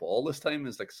afraid of the ball this time.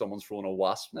 It's like someone's throwing a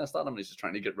wasp nest at him and he's just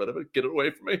trying to get rid of it. Get it away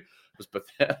from me. It was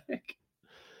pathetic.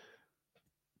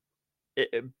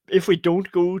 If we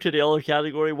don't go to the other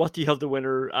category, what do you have the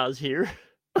winner as here?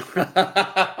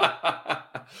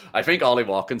 I think Ollie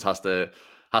Watkins has to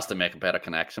make a better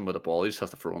connection with the ball. He just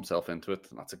has to throw himself into it,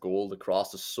 and that's a goal. The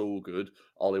cross is so good.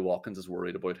 Ollie Watkins is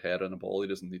worried about heading a ball he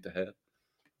doesn't need to head.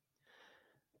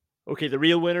 Okay, the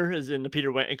real winner is in the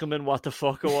Peter Winkelman What the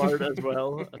Fuck award as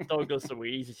well. Douglas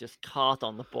Luiz is just caught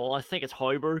on the ball. I think it's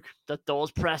Højbjerg that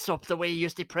does press up the way he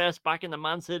used to press back in the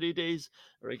Man City days,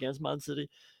 or against Man City.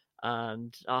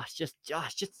 And it's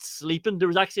just sleeping. There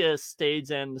was actually a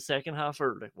stage in the second half,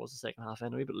 or it was the second half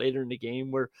anyway, but later in the game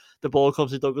where the ball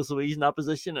comes to Douglas Luiz in that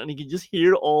position, and you can just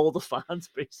hear all the fans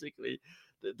basically.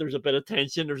 There's a bit of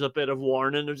tension, there's a bit of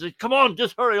warning. There's like, come on,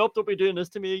 just hurry up! Don't be doing this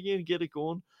to me again. Get it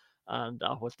going. And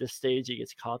with this stage, he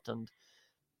gets caught, and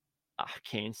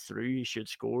Kane's through. He should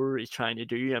score. He's trying to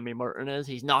do Emi Martinez.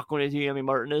 He's not going to do Emi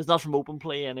Martinez. Not from open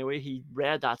play anyway. He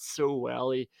read that so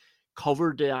well. He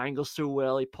covered the angle so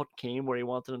well. He put Kane where he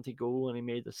wanted him to go, and he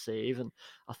made the save. And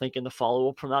I think in the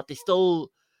follow-up from that, they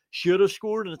still should have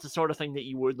scored, and it's the sort of thing that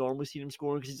you would normally see them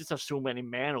scoring because you just have so many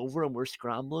men over and we're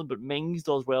scrambling. But Mings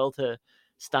does well to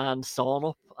stand Son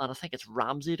up, and I think it's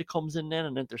Ramsey that comes in then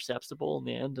and intercepts the ball in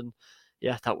the end. And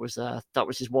yeah, that was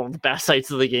just one of the best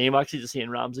sights of the game, actually, just seeing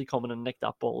Ramsey coming and nick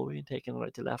that ball away and taking it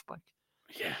out to left back.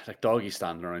 Yeah, like doggy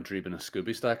standing around dreaming of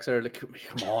Scooby stacks there. Like,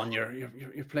 come on, you're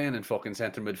playing in fucking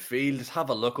centre midfield. Just have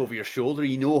a look over your shoulder.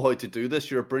 You know how to do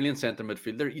this. You're a brilliant centre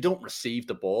midfielder. You don't receive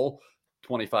the ball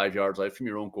 25 yards out from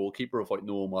your own goalkeeper without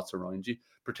knowing what's around you.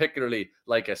 Particularly,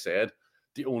 like I said,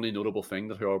 the only notable thing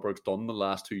that Højbjerg's done in the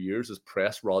last 2 years is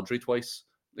press Rodri twice.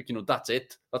 Like, that's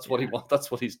it. That's what he wants.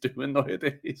 That's what he's doing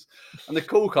nowadays. And the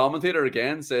co-commentator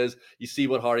again says, you see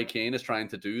what Harry Kane is trying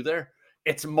to do there?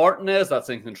 It's Martinez that's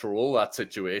in control of that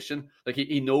situation. Like,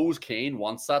 he knows Kane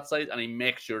wants that side, and he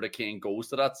makes sure that Kane goes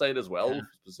to that side as well with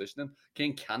his positioning.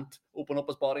 Kane can't open up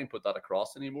his body and put that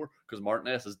across anymore because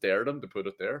Martinez has dared him to put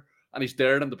it there. And he's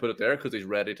dared him to put it there because he's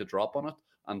ready to drop on it,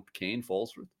 and Kane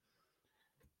falls for it.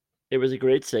 It was a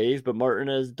great save, but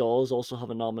Martinez does also have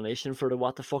a nomination for the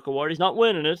What the Fuck award. He's not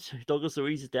winning it. Douglas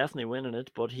Luiz is definitely winning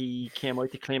it, but he came out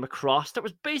to claim a cross that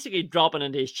was basically dropping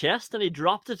into his chest, and he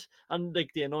dropped it. And like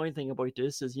the annoying thing about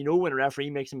this is, when a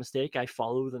referee makes a mistake, I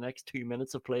follow the next 2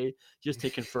 minutes of play just to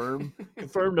confirm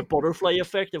the butterfly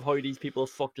effect of how these people have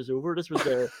fucked us over. This was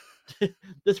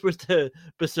the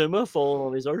Basuma falling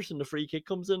on his arse, and the free kick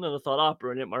comes in, and I thought,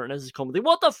 brilliant, Martinez is coming.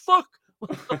 What the fuck?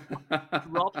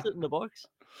 Drops it in the box.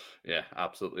 Yeah,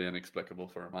 absolutely inexplicable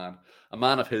for a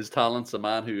man of his talents, a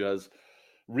man who has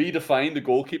redefined the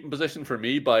goalkeeping position for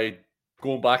me by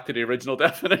going back to the original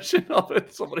definition of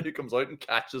it. Somebody who comes out and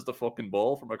catches the fucking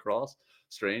ball from across.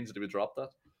 Strange that he would drop that.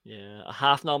 Yeah, a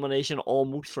half nomination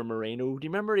almost for Moreno. Do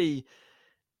you remember it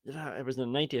was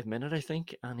in the 90th minute, I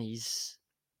think, and he's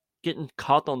getting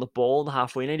caught on the ball in the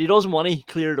halfway line. He doesn't want to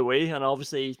clear it away, and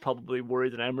obviously he's probably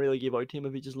worried that Emery will give out to him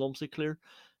if he just lumps it clear.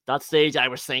 That stage, I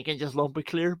was thinking just lump it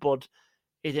clear, but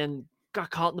he then got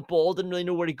caught in the ball, didn't really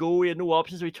know where to go. He had no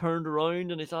options, so he turned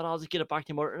around and he thought, I'll just get it back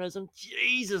to Martinez. And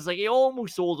Jesus, he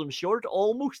almost sold him short.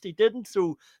 Almost, he didn't.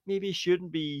 So maybe he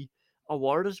shouldn't be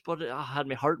awarded, but I had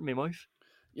my heart in my mouth.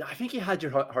 Yeah, I think you had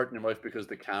your heart in your mouth because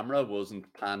the camera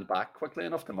wasn't panned back quickly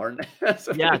enough to Martinez.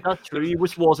 Yeah, that's true. He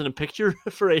just wasn't in picture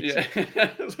for ages. Yeah.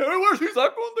 Who's that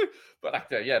going to? But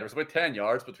there was about 10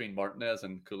 yards between Martinez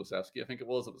and Kulusevski, I think it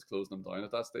was closing him down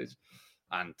at that stage.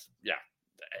 And yeah,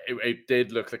 it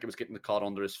did look like it was getting caught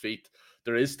under his feet.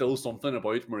 There is still something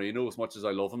about Moreno, as much as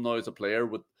I love him now as a player,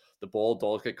 with the ball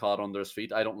does get caught under his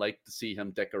feet. I don't like to see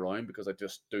him dick around because I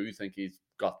just do think he's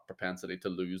got propensity to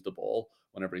lose the ball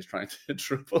whenever he's trying to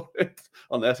dribble it.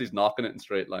 Unless he's knocking it in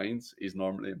straight lines, he's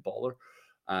normally a baller.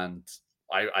 And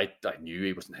I knew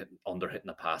he wasn't hitting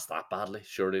a pass that badly.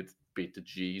 Sure, they'd beat the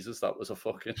Jesus. That was a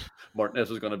fucking Martinez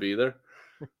was going to be there.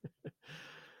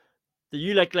 Do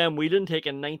you like Glenn Whelan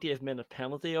taking 90th minute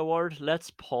penalty award? Let's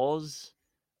pause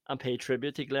and pay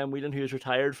tribute to Glenn Whelan, who is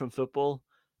retired from football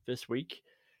this week.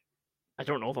 I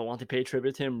don't know if I want to pay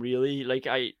tribute to him, really.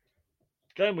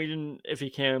 Glenn Whelan, if he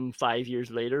came 5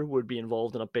 years later, would be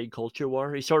involved in a big culture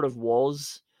war. He sort of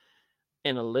was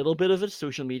in a little bit of it.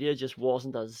 Social media just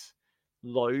wasn't as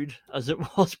loud as it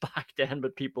was back then,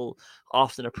 but people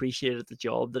often appreciated the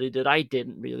job that he did. I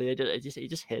didn't really. He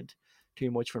just hid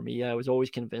too much for me. I was always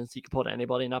convinced he could put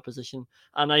anybody in that position.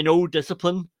 And I know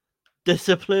discipline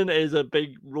is a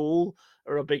big role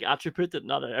or a big attribute that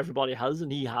not everybody has,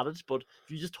 and he had it. But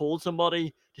if you just told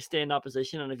somebody to stay in that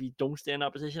position, and if you don't stay in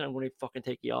that position, I'm going to fucking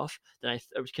take you off, then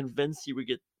I was convinced you would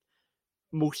get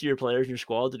most of your players in your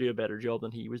squad to do a better job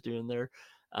than he was doing there.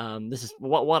 This is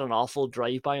what an awful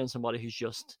drive-by on somebody who's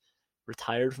just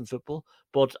retired from football.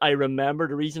 But I remember,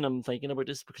 the reason I'm thinking about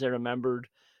this, because I remembered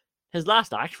his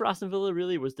last act for Aston Villa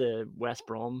really was the West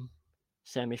Brom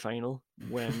semi-final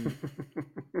when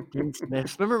Dean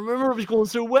Smith, remember it was going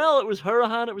so well. It was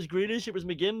Hurahan, it was Grealish, it was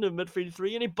McGinn, the midfield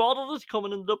three, and he bottled it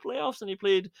coming into the playoffs, and he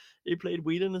played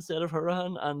Whelan instead of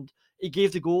Hurahan, and he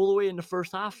gave the goal away in the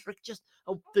first half. Just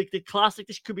the classic.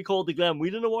 This could be called the Glenn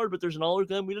Whelan Award, but there's another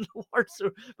Glenn Whelan Award.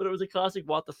 But it was a classic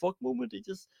what the fuck moment. He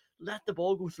just let the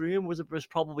ball go through him. It was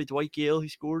probably Dwight Gale who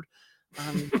scored,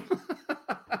 and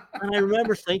I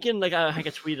remember thinking, I think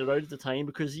I tweeted out at the time,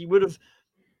 because you would have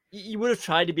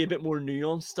tried to be a bit more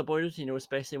nuanced about it,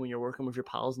 especially when you're working with your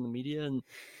pals in the media, and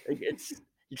you're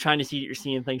trying to see that you're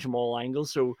seeing things from all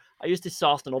angles. So I used to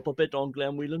soften up a bit on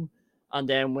Glenn Whelan, and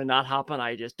then when that happened,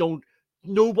 I just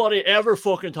nobody ever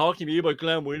fucking talk to me about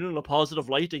Glenn Whelan in a positive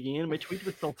light again. My tweet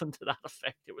was something to that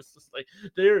effect. It was just like,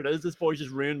 there it is. This boy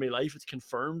just ruined my life. It's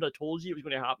confirmed. I told you it was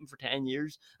going to happen for 10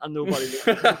 years, and nobody.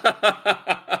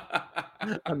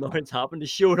 And now it's happened. He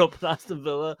showed up at Aston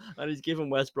Villa, and he's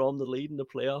given West Brom the lead in the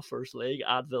playoff first leg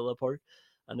at Villa Park.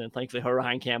 And then thankfully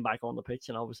Hurahan came back on the pitch,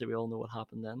 and obviously we all know what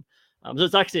happened then. So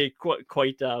it's actually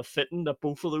quite fitting that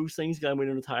both of those things, Glenn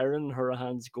Whelan retiring and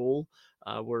Hurahan's goal,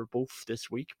 were both this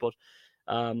week. But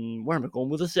where am I going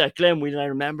with this? Glenn Whelan, I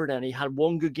remember then he had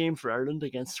one good game for Ireland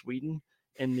against Sweden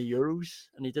in the Euros,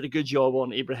 and he did a good job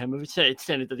on Ibrahimovic.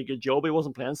 He did a good job. He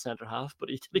wasn't playing centre half, but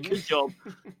he did a good job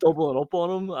doubling up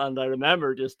on him. And I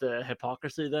remember just the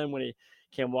hypocrisy then when he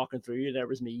came walking through, and there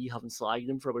was me having slagged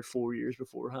him for about 4 years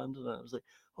beforehand, and I was like,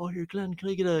 "Oh, here, Glenn, can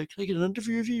I get an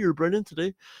interview with you? You're brilliant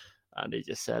today." And he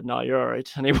just said, "No, you're all right."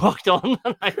 And he walked on.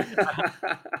 And I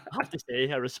have to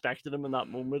say, I respected him in that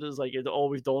moment. It's like all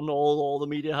we've done, all the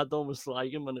media had done was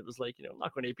slag him. And it was like, I'm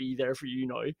not going to be there for you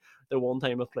now. The one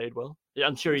time I played well.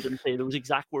 I'm sure he didn't say those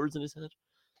exact words in his head.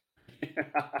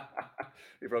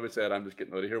 He probably said, "I'm just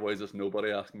getting out of here. Why is this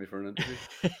nobody asking me for an interview?"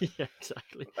 Yeah,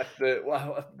 exactly.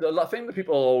 The thing that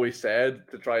people always said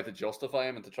to try to justify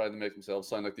him and to try to make themselves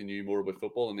sound like they knew more about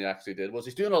football than they actually did was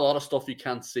he's doing a lot of stuff you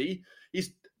can't see.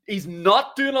 He's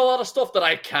not doing a lot of stuff that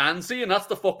I can see, and that's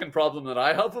the fucking problem that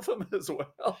I have with him as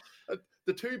well.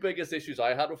 The two biggest issues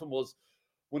I had with him was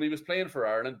when he was playing for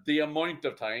Ireland, the amount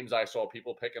of times I saw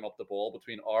people picking up the ball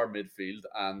between our midfield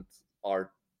and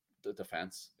our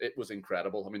defense. It was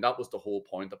incredible. I mean, that was the whole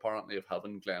point, apparently, of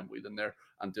having Glenn Whelan there,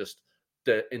 and just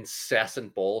the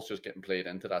incessant balls just getting played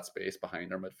into that space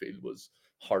behind our midfield was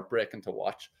heartbreaking to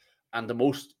watch. And the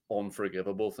most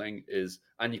unforgivable thing is,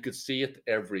 and you could see it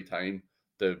every time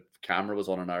the camera was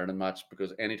on an Ireland match,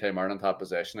 because anytime Ireland had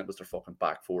possession, it was their fucking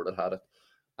back four that had it.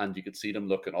 And you could see them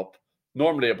looking up,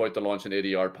 normally about to launch an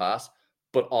 80-yard pass,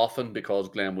 but often because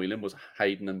Glenn Whelan was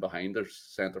hiding in behind their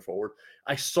centre forward.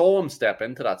 I saw him step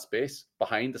into that space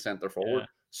behind the centre forward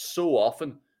so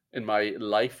often in my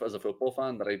life as a football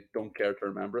fan that I don't care to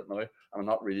remember it now. And I'm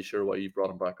not really sure why you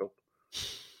brought him back up.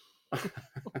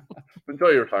 Enjoy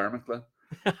your retirement, Glenn.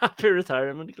 Happy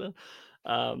retirement, Glenn.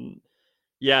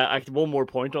 Yeah, one more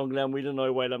point on Glenn Whelan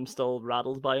now while I'm still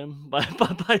rattled by him, by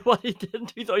what he did in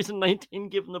 2019,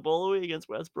 giving the ball away against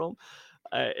West Brom.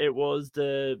 It was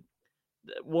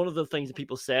one of the things that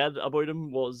people said about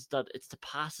him was that it's the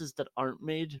passes that aren't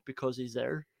made because he's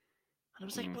there. And I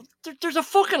was like, well, there's a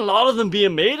fucking lot of them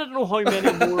being made. I don't know how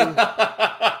many more.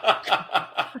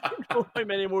 I don't know how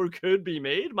many more could be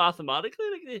made mathematically.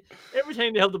 Like every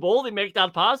time they have the ball, they make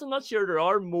that pass. I'm not sure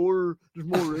there's more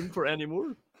room for any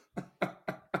more.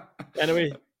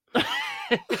 Anyway,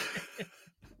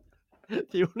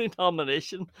 the only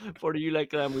nomination for You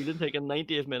Like Glenn Whelan taking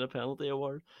 90th minute penalty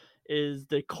award is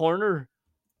the corner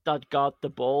that got the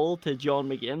ball to John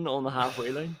McGinn on the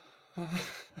halfway line.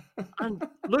 And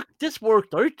look, this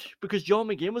worked out because John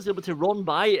McGinn was able to run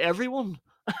by everyone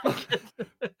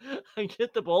and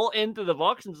get the ball into the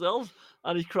box himself,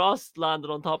 and his cross landed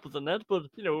on top of the net. But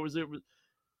it was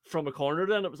from a corner.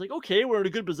 Then it was like, okay, we're in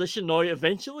a good position now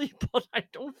eventually. But I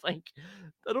don't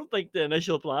think the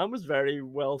initial plan was very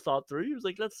well thought through. It was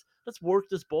like, let's work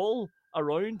this ball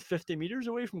around 50 meters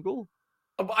away from goal.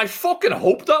 I fucking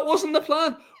hope that wasn't the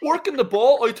plan. Working the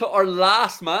ball out to our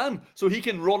last man so he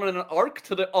can run in an arc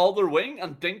to the other wing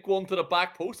and dink one to the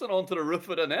back post and onto the roof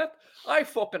of the net. I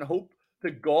fucking hope to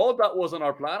God that wasn't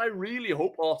our plan. I really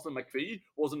hope Austin McPhee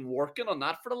wasn't working on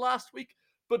that for the last week.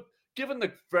 But given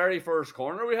the very first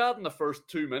corner we had in the first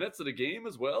 2 minutes of the game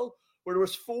as well, where there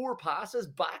was 4 passes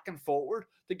back and forward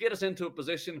to get us into a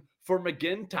position for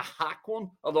McGinn to hack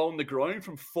one along the ground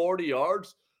from 40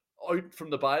 yards out from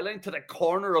the byline to the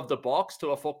corner of the box to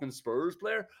a fucking Spurs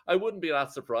player. I wouldn't be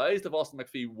that surprised if Austin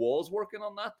McPhee was working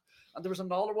on that. And there was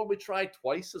another one we tried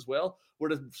twice as well,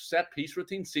 where the set piece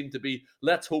routine seemed to be,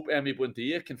 let's hope Emi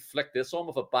Buendia can flick this on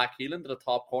with a back heel into the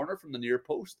top corner from the near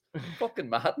post. Fucking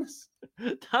madness.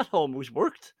 That almost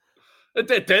worked.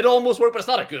 It did almost work, but it's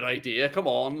not a good idea. Come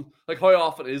on. Like, how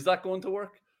often is that going to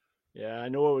work? Yeah, I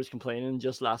know I was complaining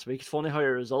just last week. It's funny how a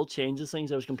result changes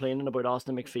things. I was complaining about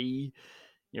Austin McPhee,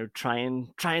 trying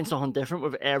something different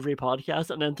with every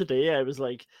podcast. And then today I was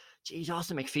like, geez,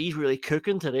 Austin McPhee's really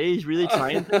cooking today. He's really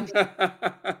trying things.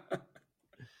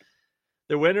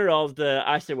 The winner of the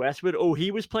Ashley Westwood,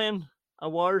 he was playing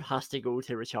award, has to go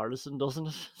to Richarlison, doesn't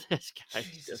it? This guy,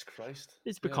 Jesus Christ.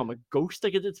 He's become a ghost.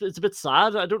 Like it's a bit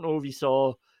sad. I don't know if you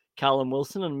saw Callum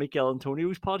Wilson and Mikel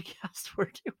Antonio's podcast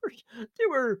where they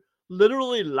were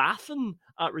literally laughing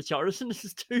at Richarlison. This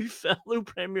is 2 fellow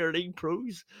Premier League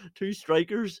pros, 2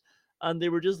 strikers, and they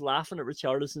were just laughing at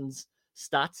Richarlison's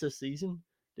stats this season.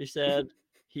 They said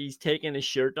he's taken his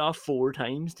shirt off 4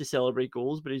 times to celebrate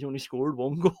goals, but he's only scored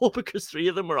 1 goal because 3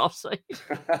 of them were offside.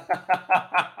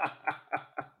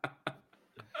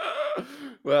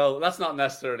 Well, that's not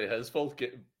necessarily his fault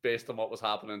based on what was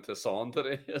happening to Son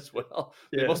today as well.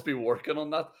 They must be working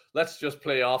on that. Let's just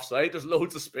play offside. There's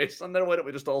loads of space on there. Why don't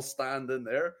we just all stand in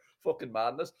there? Fucking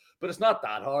madness. But it's not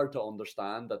that hard to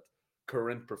understand that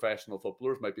current professional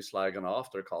footballers might be slagging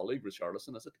off their colleague,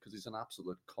 Richarlison, is it? Because he's an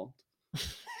absolute cunt.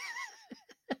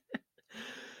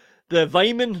 The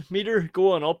Vyman meter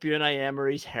going up, Unai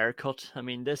Emery's haircut. I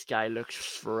mean, this guy looks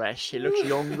fresh. He looks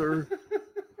younger.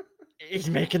 He's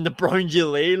making the brown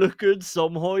gilet look good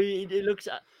somehow. He looks,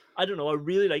 I don't know, I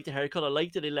really like the haircut. I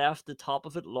like that he left the top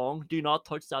of it long. Do not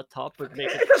touch that top. But make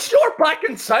it... It's a short back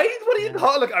and side. What do you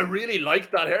call? Like, I really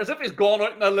like that hair. As if he's gone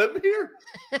out on a limb here.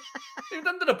 He went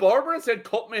into the barber and said,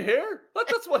 cut me hair.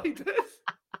 That's what he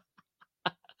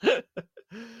did.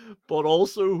 But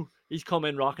also, he's come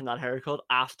in rocking that haircut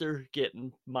after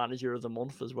getting Manager of the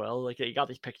Month as well. Like, he got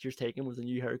these pictures taken with the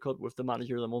new haircut with the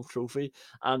Manager of the Month trophy.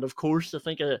 And of course, I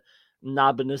think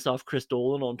nabbing this off Chris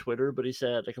Dolan on Twitter, but he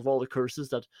said, like, of all the curses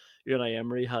that Unai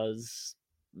Emery has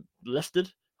lifted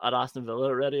at Aston Villa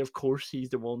already, of course he's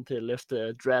the one to lift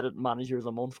the dreaded Manager of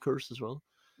the Month curse as well.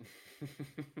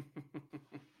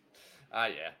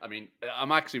 Yeah. I mean,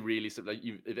 I'm actually really like,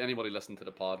 if anybody listened to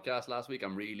the podcast last week,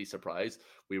 I'm really surprised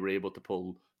we were able to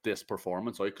pull this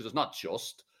performance out, because it's not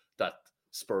just that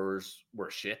Spurs were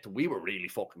shit. We were really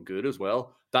fucking good as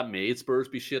well. That made Spurs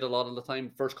be shit a lot of the time.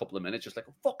 First couple of minutes, just like,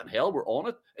 oh, fucking hell, we're on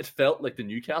it. It felt like the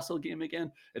Newcastle game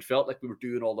again. It felt like we were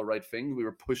doing all the right things. We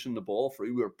were pushing the ball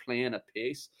through. We were playing at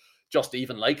pace. Just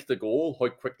even like the goal, how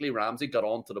quickly Ramsey got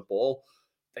onto the ball.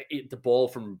 The ball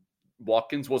from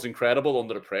Watkins was incredible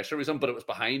under the pressure he was in, but it was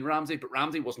behind Ramsey. But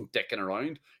Ramsey wasn't dicking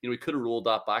around. You know, he could have rolled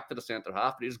that back to the centre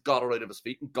half, but he just got it out of his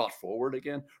feet and got forward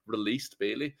again, released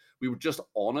Bailey. We were just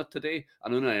on it today.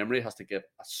 And Unai Emery has to give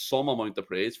some amount of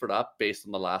praise for that based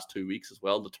on the last 2 weeks as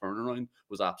well. The turnaround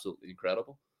was absolutely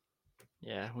incredible.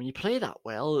 Yeah, when you play that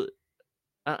well,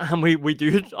 and we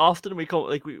do it often,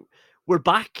 we're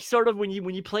back sort of when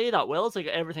you play that well. It's like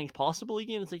everything's possible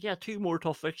again. It's like, yeah, 2 more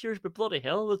tough fixtures, but bloody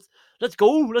hell, let's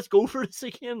go for this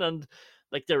again. And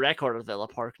like, the record at Villa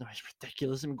Park now is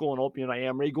ridiculous. I'm going up,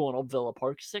 Emery going up Villa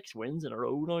Park, 6 wins in a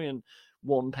row now and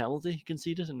 1 penalty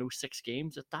conceded in those 6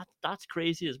 games. That's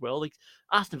crazy as well. Like,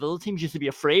 Aston Villa teams used to be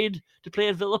afraid to play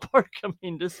at Villa Park. I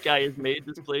mean, this guy has made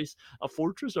this place a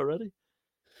fortress already.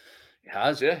 He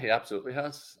has, yeah, he absolutely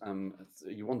has.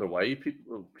 You wonder why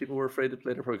people were afraid to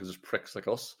play there, because there's pricks like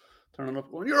us turning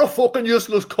up going, "You're a fucking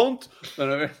useless cunt."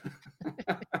 Anyway.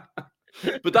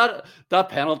 But that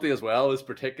penalty as well is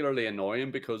particularly annoying,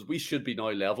 because we should be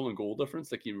now level in goal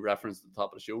difference, like you referenced at the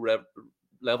top of the show,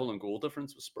 level in goal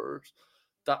difference with Spurs.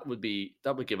 That would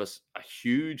give us a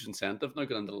huge incentive now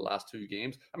going into the last 2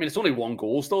 games. I mean, it's only 1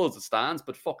 goal still as it stands,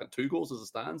 but fucking 2 goals as it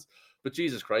stands. But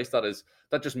Jesus Christ,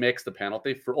 that just makes the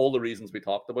penalty, for all the reasons we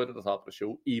talked about at the top of the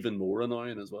show, even more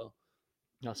annoying as well.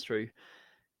 That's true.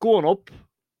 Going up,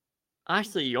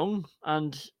 Ashley Young,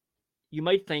 and you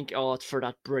might think, oh, it's for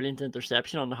that brilliant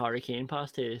interception on the Harry Kane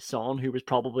pass to Son, who was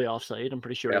probably offside. I'm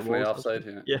pretty sure Definitely it was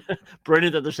offside. Yeah,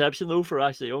 brilliant interception though for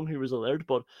Ashley Young, who was alert.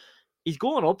 But he's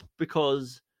going up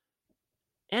because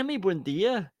Emi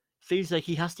Buendia feels like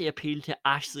he has to appeal to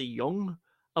Ashley Young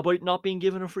about not being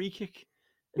given a free kick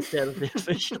instead of the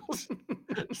officials.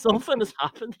 Something has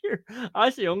happened here.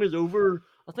 Ashley Young is over.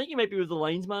 I think he might be with the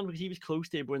linesman, because he was close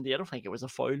to Buendia. I don't think it was a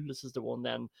foul. This is the one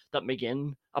then that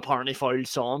McGinn apparently fouled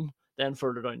Son then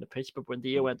further down the pitch, but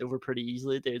Buendia went over pretty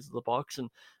easily at the edge of the box,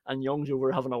 and Young's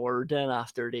over having a word then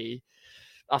after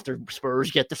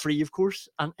Spurs get the free, of course,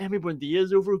 and Emi Buendia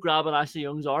is over grabbing Ashley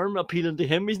Young's arm, appealing to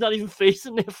him. He's not even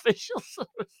facing the officials.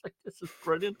 It's like, this is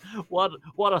brilliant.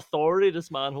 What authority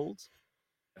this man holds.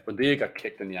 Buendia got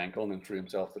kicked in the ankle and then threw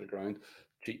himself to the ground,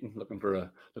 cheating, looking for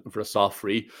a soft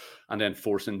free, and then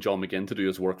forcing John McGinn to do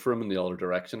his work for him in the other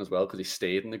direction as well, because he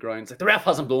stayed in the ground. It's like, the ref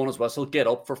hasn't blown his whistle. Get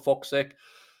up, for fuck's sake.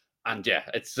 And yeah,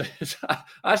 it's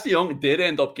Ashley Young did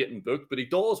end up getting booked, but he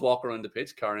does walk around the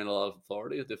pitch carrying a lot of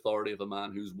authority, the authority of a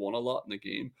man who's won a lot in the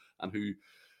game and who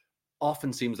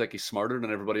often seems like he's smarter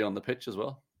than everybody on the pitch as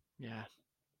well. Yeah.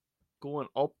 Going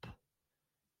up.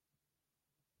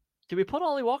 Do we put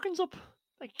Ollie Watkins up?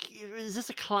 Like, is this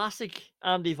a classic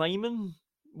Andy Weimann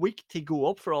week to go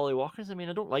up for Ollie Watkins? I mean,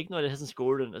 I don't like now that he hasn't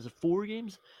scored in 4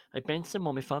 games. I benched him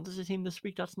on my fantasy team this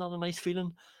week. That's not a nice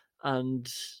feeling.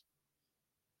 And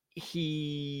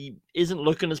he isn't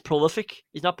looking as prolific.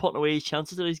 He's not putting away his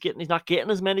chances that he's getting. He's not getting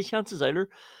as many chances either.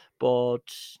 But,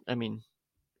 I mean,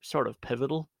 sort of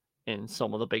pivotal in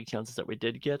some of the big chances that we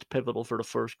did get. Pivotal for the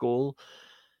first goal.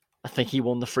 I think he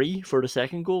won the free for the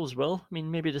second goal as well. I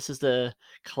mean, maybe this is the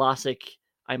classic,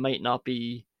 I might not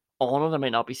be on it, I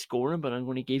might not be scoring, but I'm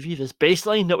going to give you this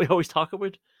baseline that we always talk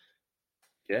about.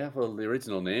 Yeah, well, the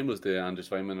original name was the Andrew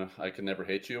Weimann I Can Never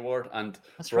Hate You award, and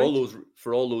That's for right.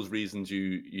 all those reasons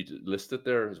you listed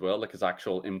there as well, like his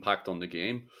actual impact on the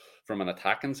game from an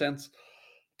attacking sense,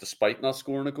 despite not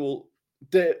scoring a goal,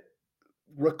 the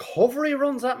recovery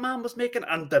runs that man was making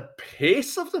and the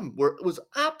pace of them was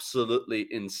absolutely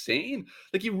insane.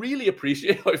 Like, you really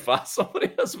appreciate how fast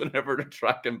somebody is whenever they're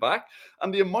tracking back,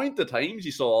 and the amount of times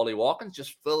you saw Ollie Watkins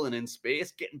just filling in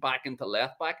space, getting back into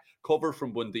left back, cover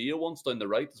from Buendia once down the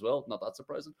right as well, not that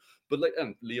surprising, but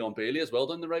and Leon Bailey as well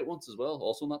down the right once as well,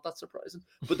 also not that surprising.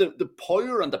 But the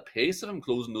power and the pace of him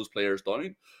closing those players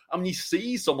down, I mean, you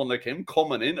see someone like him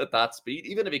coming in at that speed,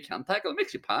 even if he can't tackle, it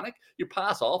makes you panic. Your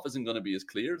pass off isn't going to be as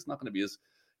clear, it's not going to be as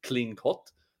clean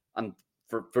cut, and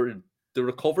for the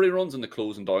recovery runs and the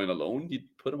closing down alone,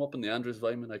 you'd put him up in the Andrews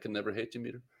Vyman I can never hate you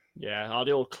meter. Yeah,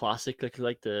 the old classic,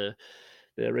 like the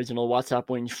original WhatsApp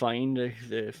when you find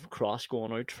the cross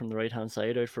going out from the right hand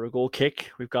side out for a goal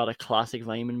kick. We've got a classic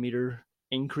Vyman meter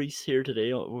increase here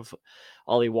today with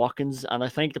Ollie Watkins, and I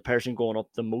think the person going up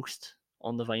the most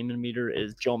on the Vyman meter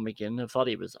is John McGinn. I thought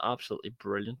he was absolutely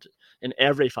brilliant in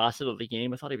every facet of the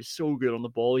game. I thought he was so good on the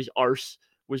ball. His arse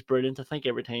was brilliant. I think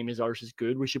every time his arse is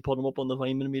good, we should put him up on the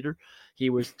Vyman meter. He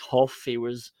was tough. He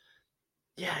was,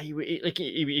 yeah,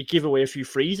 he gave away a few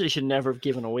frees that he should never have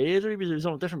given away. He was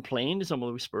on a different plane to some of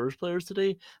those Spurs players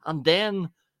today. And then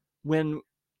when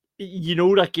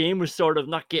that game was sort of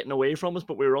not getting away from us,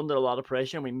 but we were under a lot of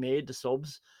pressure and we made the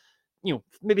subs,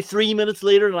 maybe 3 minutes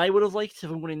later than I would have liked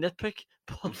if I'm going to nitpick.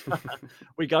 But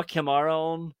we got Kamara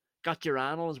on, got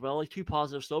Duran on as well, like 2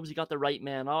 positive subs. He got the right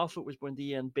man off. It was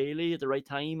Buendia and Bailey at the right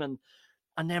time, and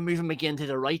then moving McGinn to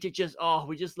the right,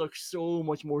 we just look so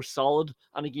much more solid.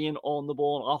 And again, on the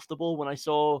ball and off the ball. When I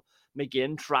saw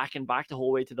McGinn tracking back the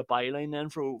whole way to the byline then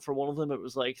for one of them, it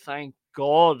was like, thank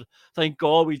God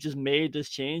we've just made this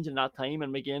change in that time.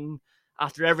 And McGinn,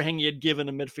 after everything he had given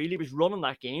in midfield, he was running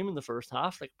that game in the first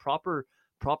half, like proper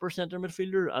centre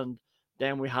midfielder. And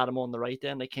then we had him on the right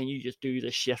then, like, can you just do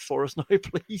this shift for us now,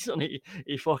 please? And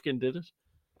he fucking did it.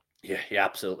 Yeah, he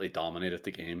absolutely dominated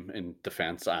the game in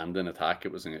defence and in attack.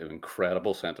 It was an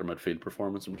incredible centre midfield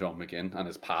performance from John McGinn, and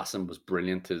his passing was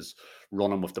brilliant. His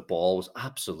running with the ball was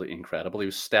absolutely incredible. He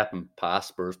was stepping past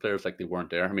Spurs players like they weren't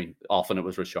there. I mean, often it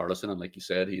was Richarlison, and like you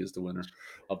said, he is the winner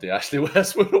of the Ashley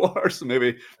Westwood Award. So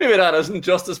maybe that isn't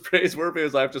just as praiseworthy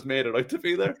as I've just made it out to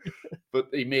be there. But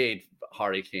he made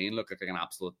Harry Kane look like an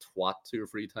absolute twat 2 or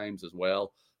 3 times as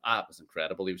well. It was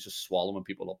incredible. He was just swallowing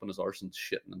people up in his arse and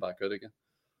shitting them back out again.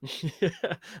 Yeah,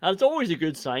 and it's always a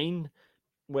good sign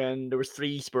when there was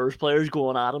 3 Spurs players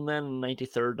going at him then in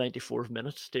 93rd, 94th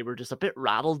minute. They were just a bit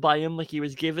rattled by him. Like he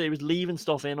was leaving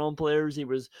stuff in on players. He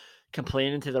was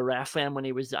complaining to the ref when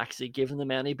he was actually giving them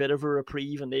any bit of a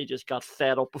reprieve, and they just got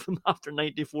fed up with him after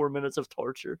 94 minutes of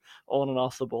torture on and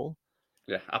off the ball.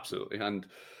 Yeah, absolutely. And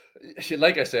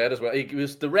like I said as well,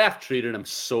 the ref treated him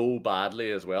so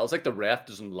badly as well. It's like the ref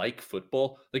doesn't like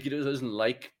football. Like he doesn't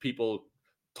like people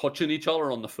touching each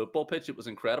other on the football pitch. It was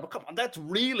incredible. Come on, that's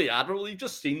really admirable. You've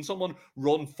just seen someone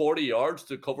run 40 yards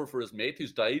to cover for his mate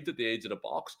who's died at the edge of the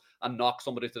box and knock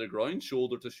somebody to the ground,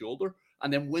 shoulder to shoulder,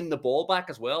 and then win the ball back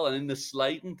as well. And in the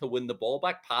sliding to win the ball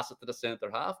back, pass it to the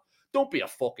centre half. Don't be a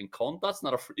fucking cunt. That's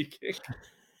not a free kick.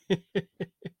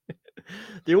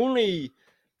 The only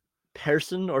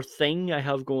person or thing I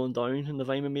have going down in the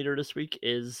Vyman meter this week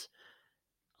is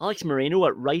Alex Moreno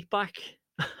at right back.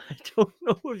 I don't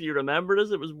know if you remember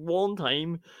this. It was one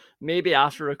time, maybe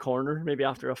after a corner, maybe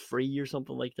after a free or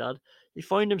something like that. He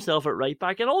found himself at right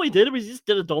back, and all he did was he just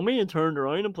did a dummy and turned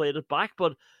around and played it back.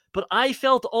 But I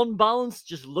felt unbalanced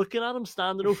just looking at him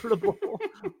standing over the ball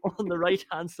on the right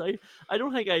hand side. I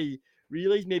don't think I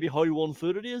realized maybe how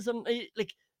one-footed he is, and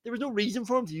there was no reason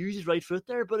for him to use his right foot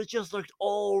there, but it just looked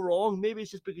all wrong. Maybe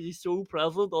it's just because he's so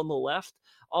prevalent on the left.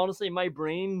 Honestly, my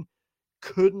brain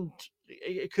couldn't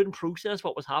process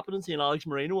what was happening seeing Alex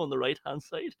Moreno on the right hand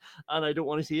side, and I don't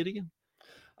want to see it again.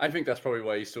 I think that's probably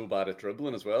why he's so bad at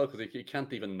dribbling as well, because he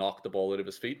can't even knock the ball out of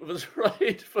his feet with his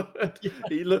right foot. Yeah.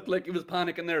 He looked like he was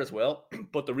panicking there as well.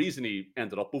 But the reason he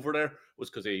ended up over there was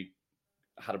because he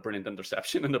had a brilliant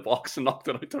interception in the box and knocked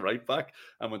it out to right back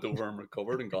and went over and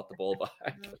recovered and got the ball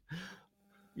back.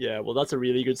 Yeah, well, that's a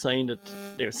really good sign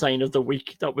sign of the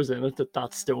week that was in it,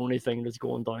 that's the only thing that's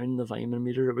going down in the Vyman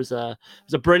meter. It was a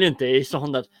brilliant day,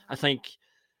 something that I think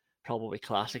probably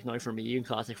classic now for me and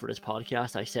classic for this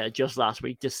podcast. I said just last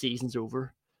week, this season's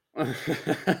over. I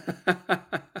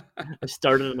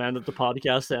started and ended the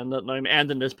podcast saying that, now I'm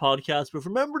ending this podcast, but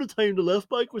remember the time the left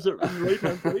back was at the right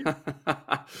hand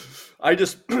side? I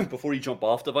just, before you jump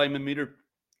off the Vyman meter,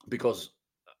 because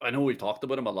I know we've talked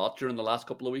about him a lot during the last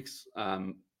couple of weeks,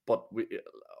 but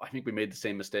I think we made the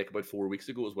same mistake about 4 weeks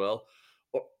ago as well.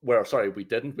 We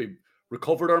didn't. We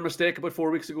recovered our mistake about 4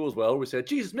 weeks ago as well. We said,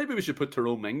 Jesus, maybe we should put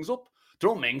Tyrone Mings up.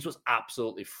 Tyrone Mings was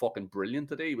absolutely fucking brilliant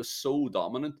today. He was so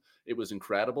dominant. It was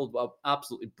incredible.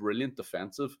 Absolutely brilliant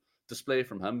defensive display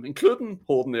from him, including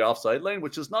holding the offside line,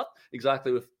 which is not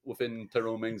exactly within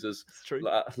Tyrone Mings'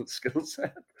 skill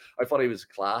set. I thought he was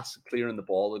class, clearing the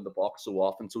ball in the box so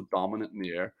often, so dominant in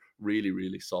the air. Really,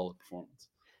 really solid performance.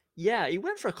 Yeah, he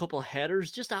went for a couple of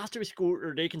headers just after he scored,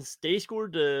 or they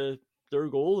scored their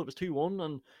goal. It was 2-1,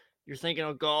 and you're thinking,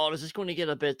 oh God, is this going to get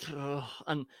a bit...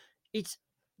 And it's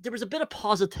there was a bit of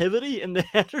positivity in the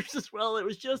headers as well. It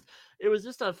was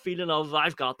just a feeling of,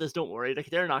 I've got this, don't worry. Like,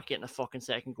 they're not getting a fucking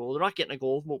second goal. They're not getting a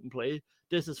goal from open play.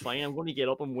 This is fine. I'm going to get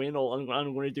up and win all. I'm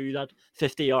going to do that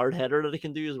 50-yard header that I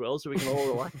can do as well, so we can all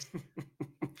relax.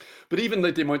 But even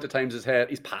like the amount of times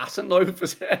he's passing now with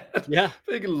his head. Yeah.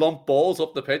 Big lump balls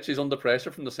up the pitch. He's under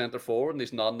pressure from the centre forward and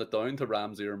he's nodding it down to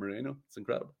Ramsey or Moreno. It's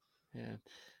incredible. Yeah.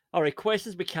 All right,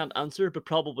 questions we can't answer, but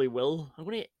probably will. I'm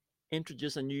going to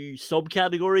introduce a new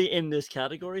subcategory in this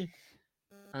category,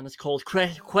 and it's called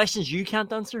questions you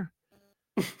can't answer.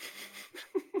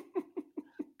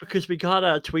 Because we got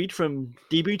a tweet from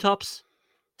Debutops.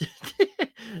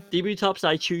 Debutops,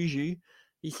 I choose you.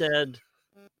 He said,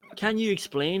 "Can you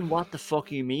explain what the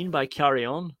fuck you mean by carry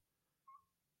on?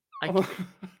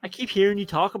 I keep hearing you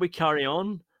talk about carry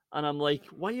on, and I'm like,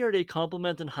 why are they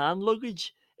complimenting hand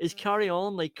luggage? Is carry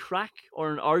on like crack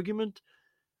or an argument?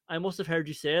 I must have heard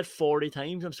you say it 40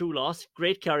 times. I'm so lost.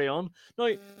 Great carry on." Now,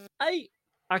 I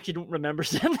actually don't remember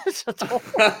saying this at all.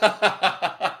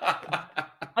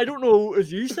 I don't know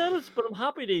if you said it, but I'm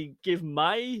happy to give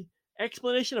my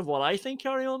explanation of what I think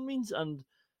carry on means. And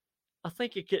I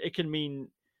think it can mean,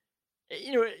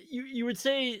 you would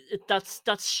say that's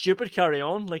stupid, carry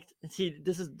on. Like, see,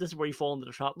 this is where you fall into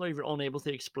the trap now. If you're unable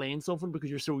to explain something because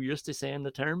you're so used to saying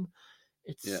the term.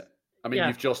 Yeah. I mean,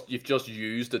 you've just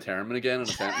used the term again in a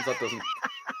sentence. That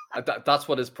doesn't. That's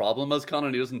what his problem is,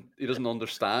 Connor. He doesn't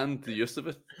understand the use of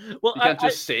it. Well, you can't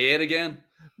just say it again.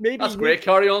 Maybe that's great.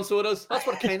 Carry on. So it is. That's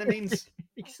what it kind of means.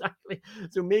 Exactly.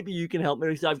 So maybe you can help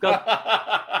me. I've got.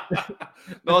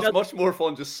 No, it's much more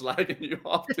fun just slagging you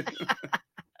off.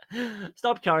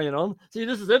 Stop carrying on. See,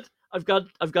 this is it. I've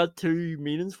got two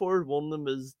meanings for it. One of them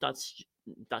is that's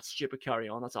stupid carry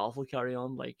on. That's awful carry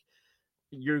on. Like,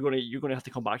 you're gonna have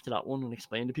to come back to that one and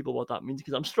explain to people what that means,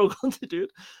 because I'm struggling to do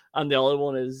it. And the other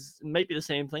one is maybe the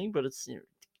same thing, but it's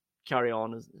carry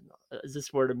on is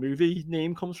this where the movie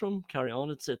name comes from? Carry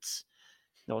on. It's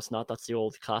no, it's not. That's the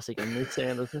old classic English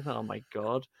saying, isn't it? Oh my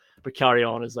god! But carry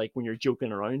on is like when you're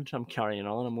joking around. I'm carrying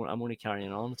on. I'm only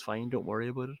carrying on. It's fine. Don't worry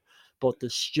about it. But the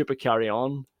stupid carry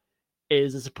on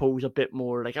is, I suppose, a bit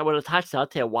more like, I would attach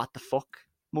that to a what the fuck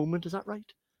moment. Is that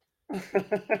right?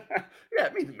 Yeah,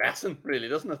 it means messing, really,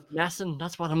 doesn't it? Messing,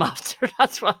 that's what I'm after.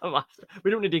 That's what I'm after.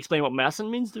 We don't need to explain what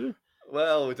messing means, do we?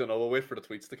 Well, we don't know. We'll wait for the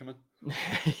tweets to come in.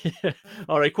 Yeah.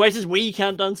 All right, questions we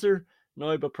can't answer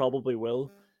no, but probably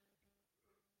will.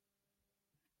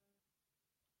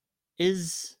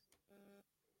 Is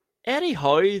Eddie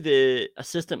Howe the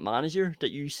assistant manager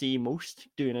that you see most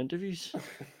doing interviews?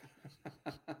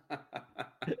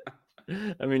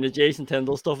 I mean, the Jason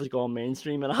Tyndall stuff has gone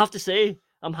mainstream, and I have to say,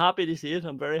 I'm happy to see it.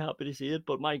 I'm very happy to see it.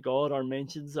 But my God, our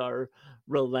mentions are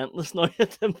relentless now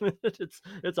at the minute.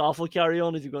 It's awful. Carry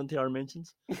on as you go into our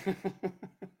mentions.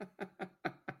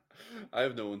 I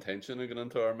have no intention of going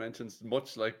into our mentions,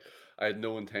 much like I had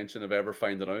no intention of ever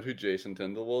finding out who Jason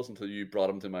Tyndall was until you brought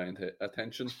him to my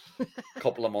attention a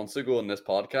couple of months ago in this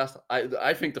podcast.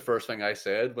 I think the first thing I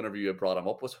said whenever you brought him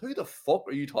up was, who the fuck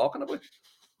are you talking about?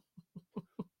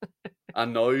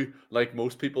 And now, like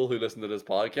most people who listen to this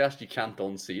podcast, you can't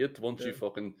unsee it. Once you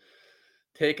fucking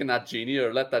taken that genie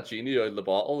or let that genie out of the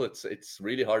bottle, it's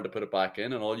really hard to put it back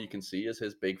in, and all you can see is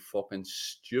his big fucking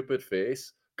stupid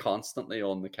face constantly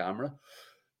on the camera.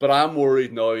 But I'm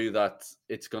worried now that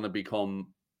it's going to become,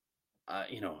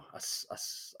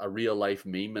 a real life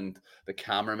meme, and the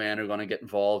cameramen are going to get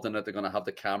involved in it. They're going to have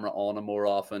the camera on him more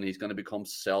often. He's going to become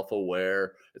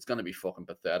self-aware. It's going to be fucking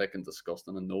pathetic and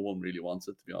disgusting, and no one really wants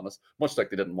it, to be honest. Much like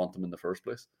they didn't want him in the first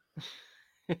place.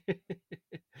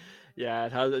 Yeah,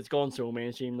 it's gone so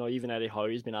mainstream now. Even Eddie Howe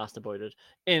has been asked about it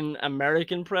in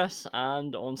American press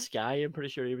and on Sky. I'm pretty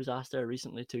sure he was asked there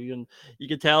recently too, and you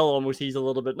could tell almost he's a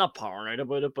little bit not paranoid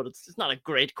about it, but it's not a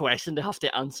great question to have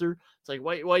to answer. It's like,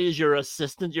 why is your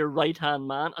assistant, your right hand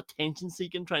man, attention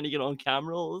seeking, trying to get on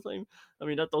camera all the time? I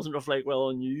mean, that doesn't reflect well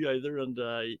on you either, and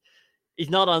he's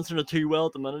not answering it too well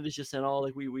at the minute. He's just saying, "Oh,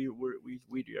 like we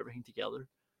do everything together."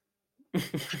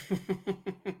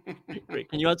 Great.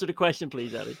 Can you answer the question,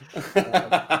 please, Eddie?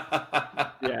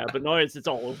 Yeah, but no, it's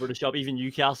all over the shop. Even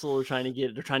Newcastle are trying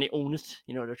to own it.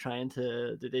 They're trying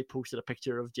to. They posted a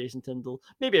picture of Jason Tyndall,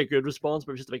 maybe a good response,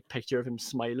 but just a big picture of him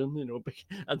smiling.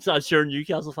 And I'm sure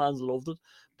Newcastle fans loved it.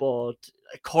 But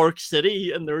Cork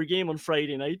City in their game on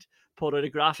Friday night put out a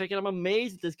graphic, and I'm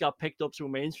amazed that this got picked up so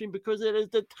mainstream, because it is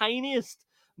the tiniest.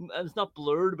 And it's not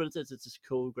blurred, but it's just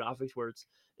cool graphics where it's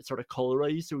sort of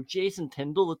colorized. So Jason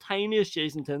Tyndall, the tiniest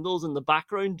Jason Tyndall's in the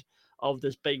background of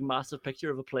this big massive picture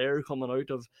of a player coming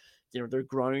out of their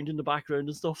ground in the background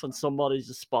and stuff, and somebody's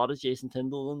just spotted Jason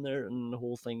Tyndall in there, and the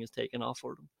whole thing is taken off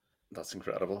for them. That's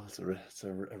incredible. It's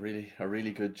a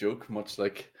really good joke, much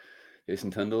like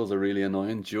Jason Tyndall's a really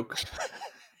annoying joke.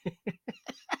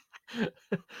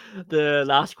 The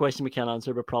last question we can't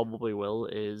answer, but probably will,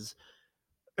 is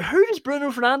who does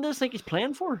Bruno Fernandes think he's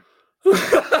playing for?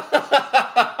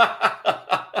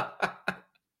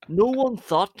 No one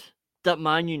thought that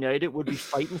Man United would be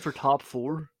fighting for top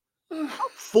 4.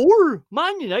 Top 4?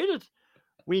 Man United!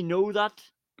 We know that.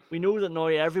 We know that now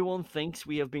everyone thinks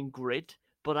we have been great,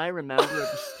 but I remember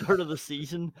at the start of the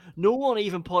season, no one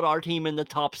even put our team in the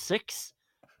top 6.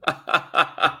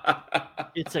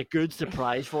 It's a good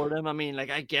surprise for them. I mean, like,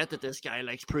 I get that this guy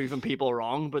likes proving people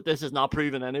wrong, but this is not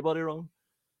proving anybody wrong.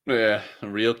 Yeah,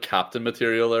 real captain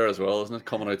material there as well, isn't it?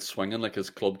 Coming out swinging like his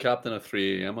club captain at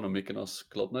 3 a.m. and making us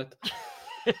club night.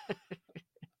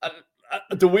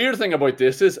 The weird thing about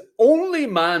this is only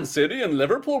Man City and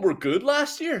Liverpool were good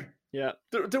last year. Yeah.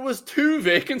 There was 2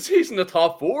 vacancies in the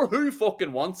top 4. Who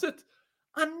fucking wants it?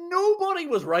 And nobody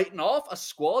was writing off a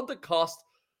squad that cost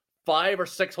 500 or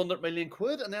 600 million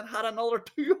quid and then had another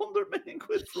 200 million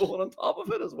quid thrown on top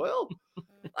of it as well.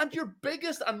 And your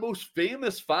biggest and most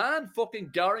famous fan, fucking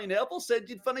Gary Neville, said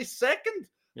you'd finish second.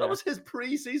 That was his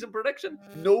pre-season prediction.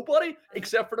 Nobody,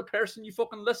 except for the person you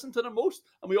fucking listen to the most,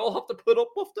 and we all have to put up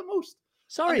with the most.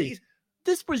 Sorry,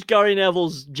 this was Gary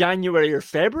Neville's January or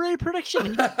February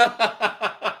prediction.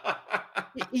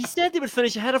 He said they would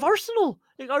finish ahead of Arsenal.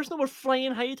 Like, Arsenal were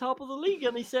flying high top of the league,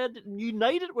 and he said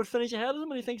United would finish ahead of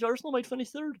them, and he thinks Arsenal might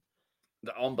finish 3rd.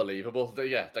 Unbelievable.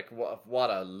 Yeah, like what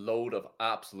a load of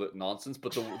absolute nonsense.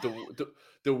 But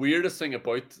the weirdest thing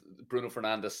about Bruno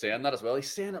Fernandes saying that as well,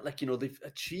 he's saying it like, they've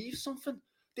achieved something.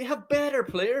 They have better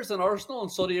players than Arsenal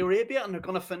and Saudi Arabia, and they're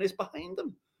going to finish behind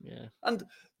them. Yeah. And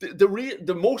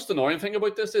the most annoying thing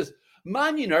about this is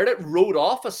Man United wrote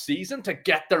off a season to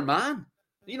get their man.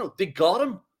 They got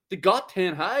him. They got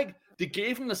Ten Hag. They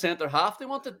gave him the centre half they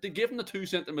wanted. They gave him the 2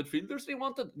 centre midfielders they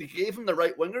wanted. They gave him the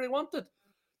right winger he wanted.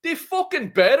 They fucking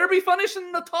better be finishing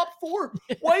in the top 4.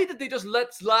 Why did they just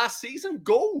let last season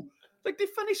go? Like, they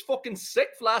finished fucking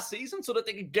 6th last season so that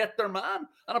they could get their man.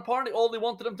 And apparently all they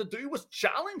wanted him to do was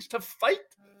challenge, to fight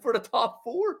for the top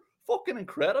 4. Fucking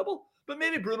incredible. But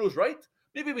maybe Bruno's right.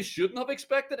 Maybe we shouldn't have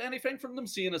expected anything from them,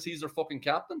 seeing as he's their fucking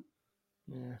captain.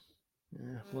 Yeah.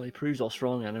 Well, he proves us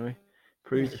wrong anyway.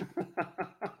 Proves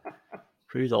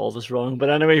all of us wrong. But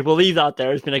anyway, we'll leave that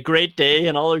there. It's been a great day,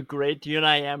 another great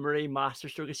Unai Emery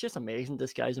masterstroke. It's just amazing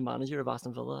this guy's a manager of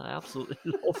Aston Villa. I absolutely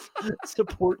love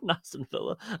supporting Aston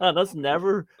Villa. And that's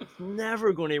never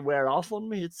going to wear off on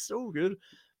me. It's so good.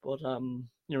 But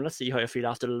let's see how I feel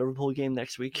after the Liverpool game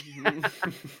next week.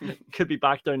 Could be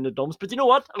back down the dumps. But you know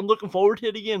what? I'm looking forward to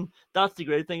it again. That's the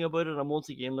great thing about it. I'm once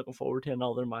again looking forward to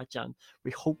another match, and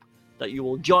we hope that you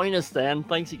will join us then.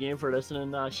 Thanks again for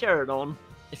listening. Share it on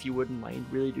if you wouldn't mind.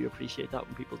 Really do appreciate that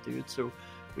when people do it. So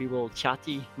we will chat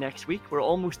to you next week. We're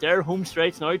almost there. Home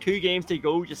stretch now. 2 games to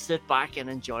go. Just sit back and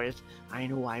enjoy it. I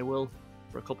know I will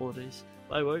for a couple of days.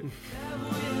 Bye bye.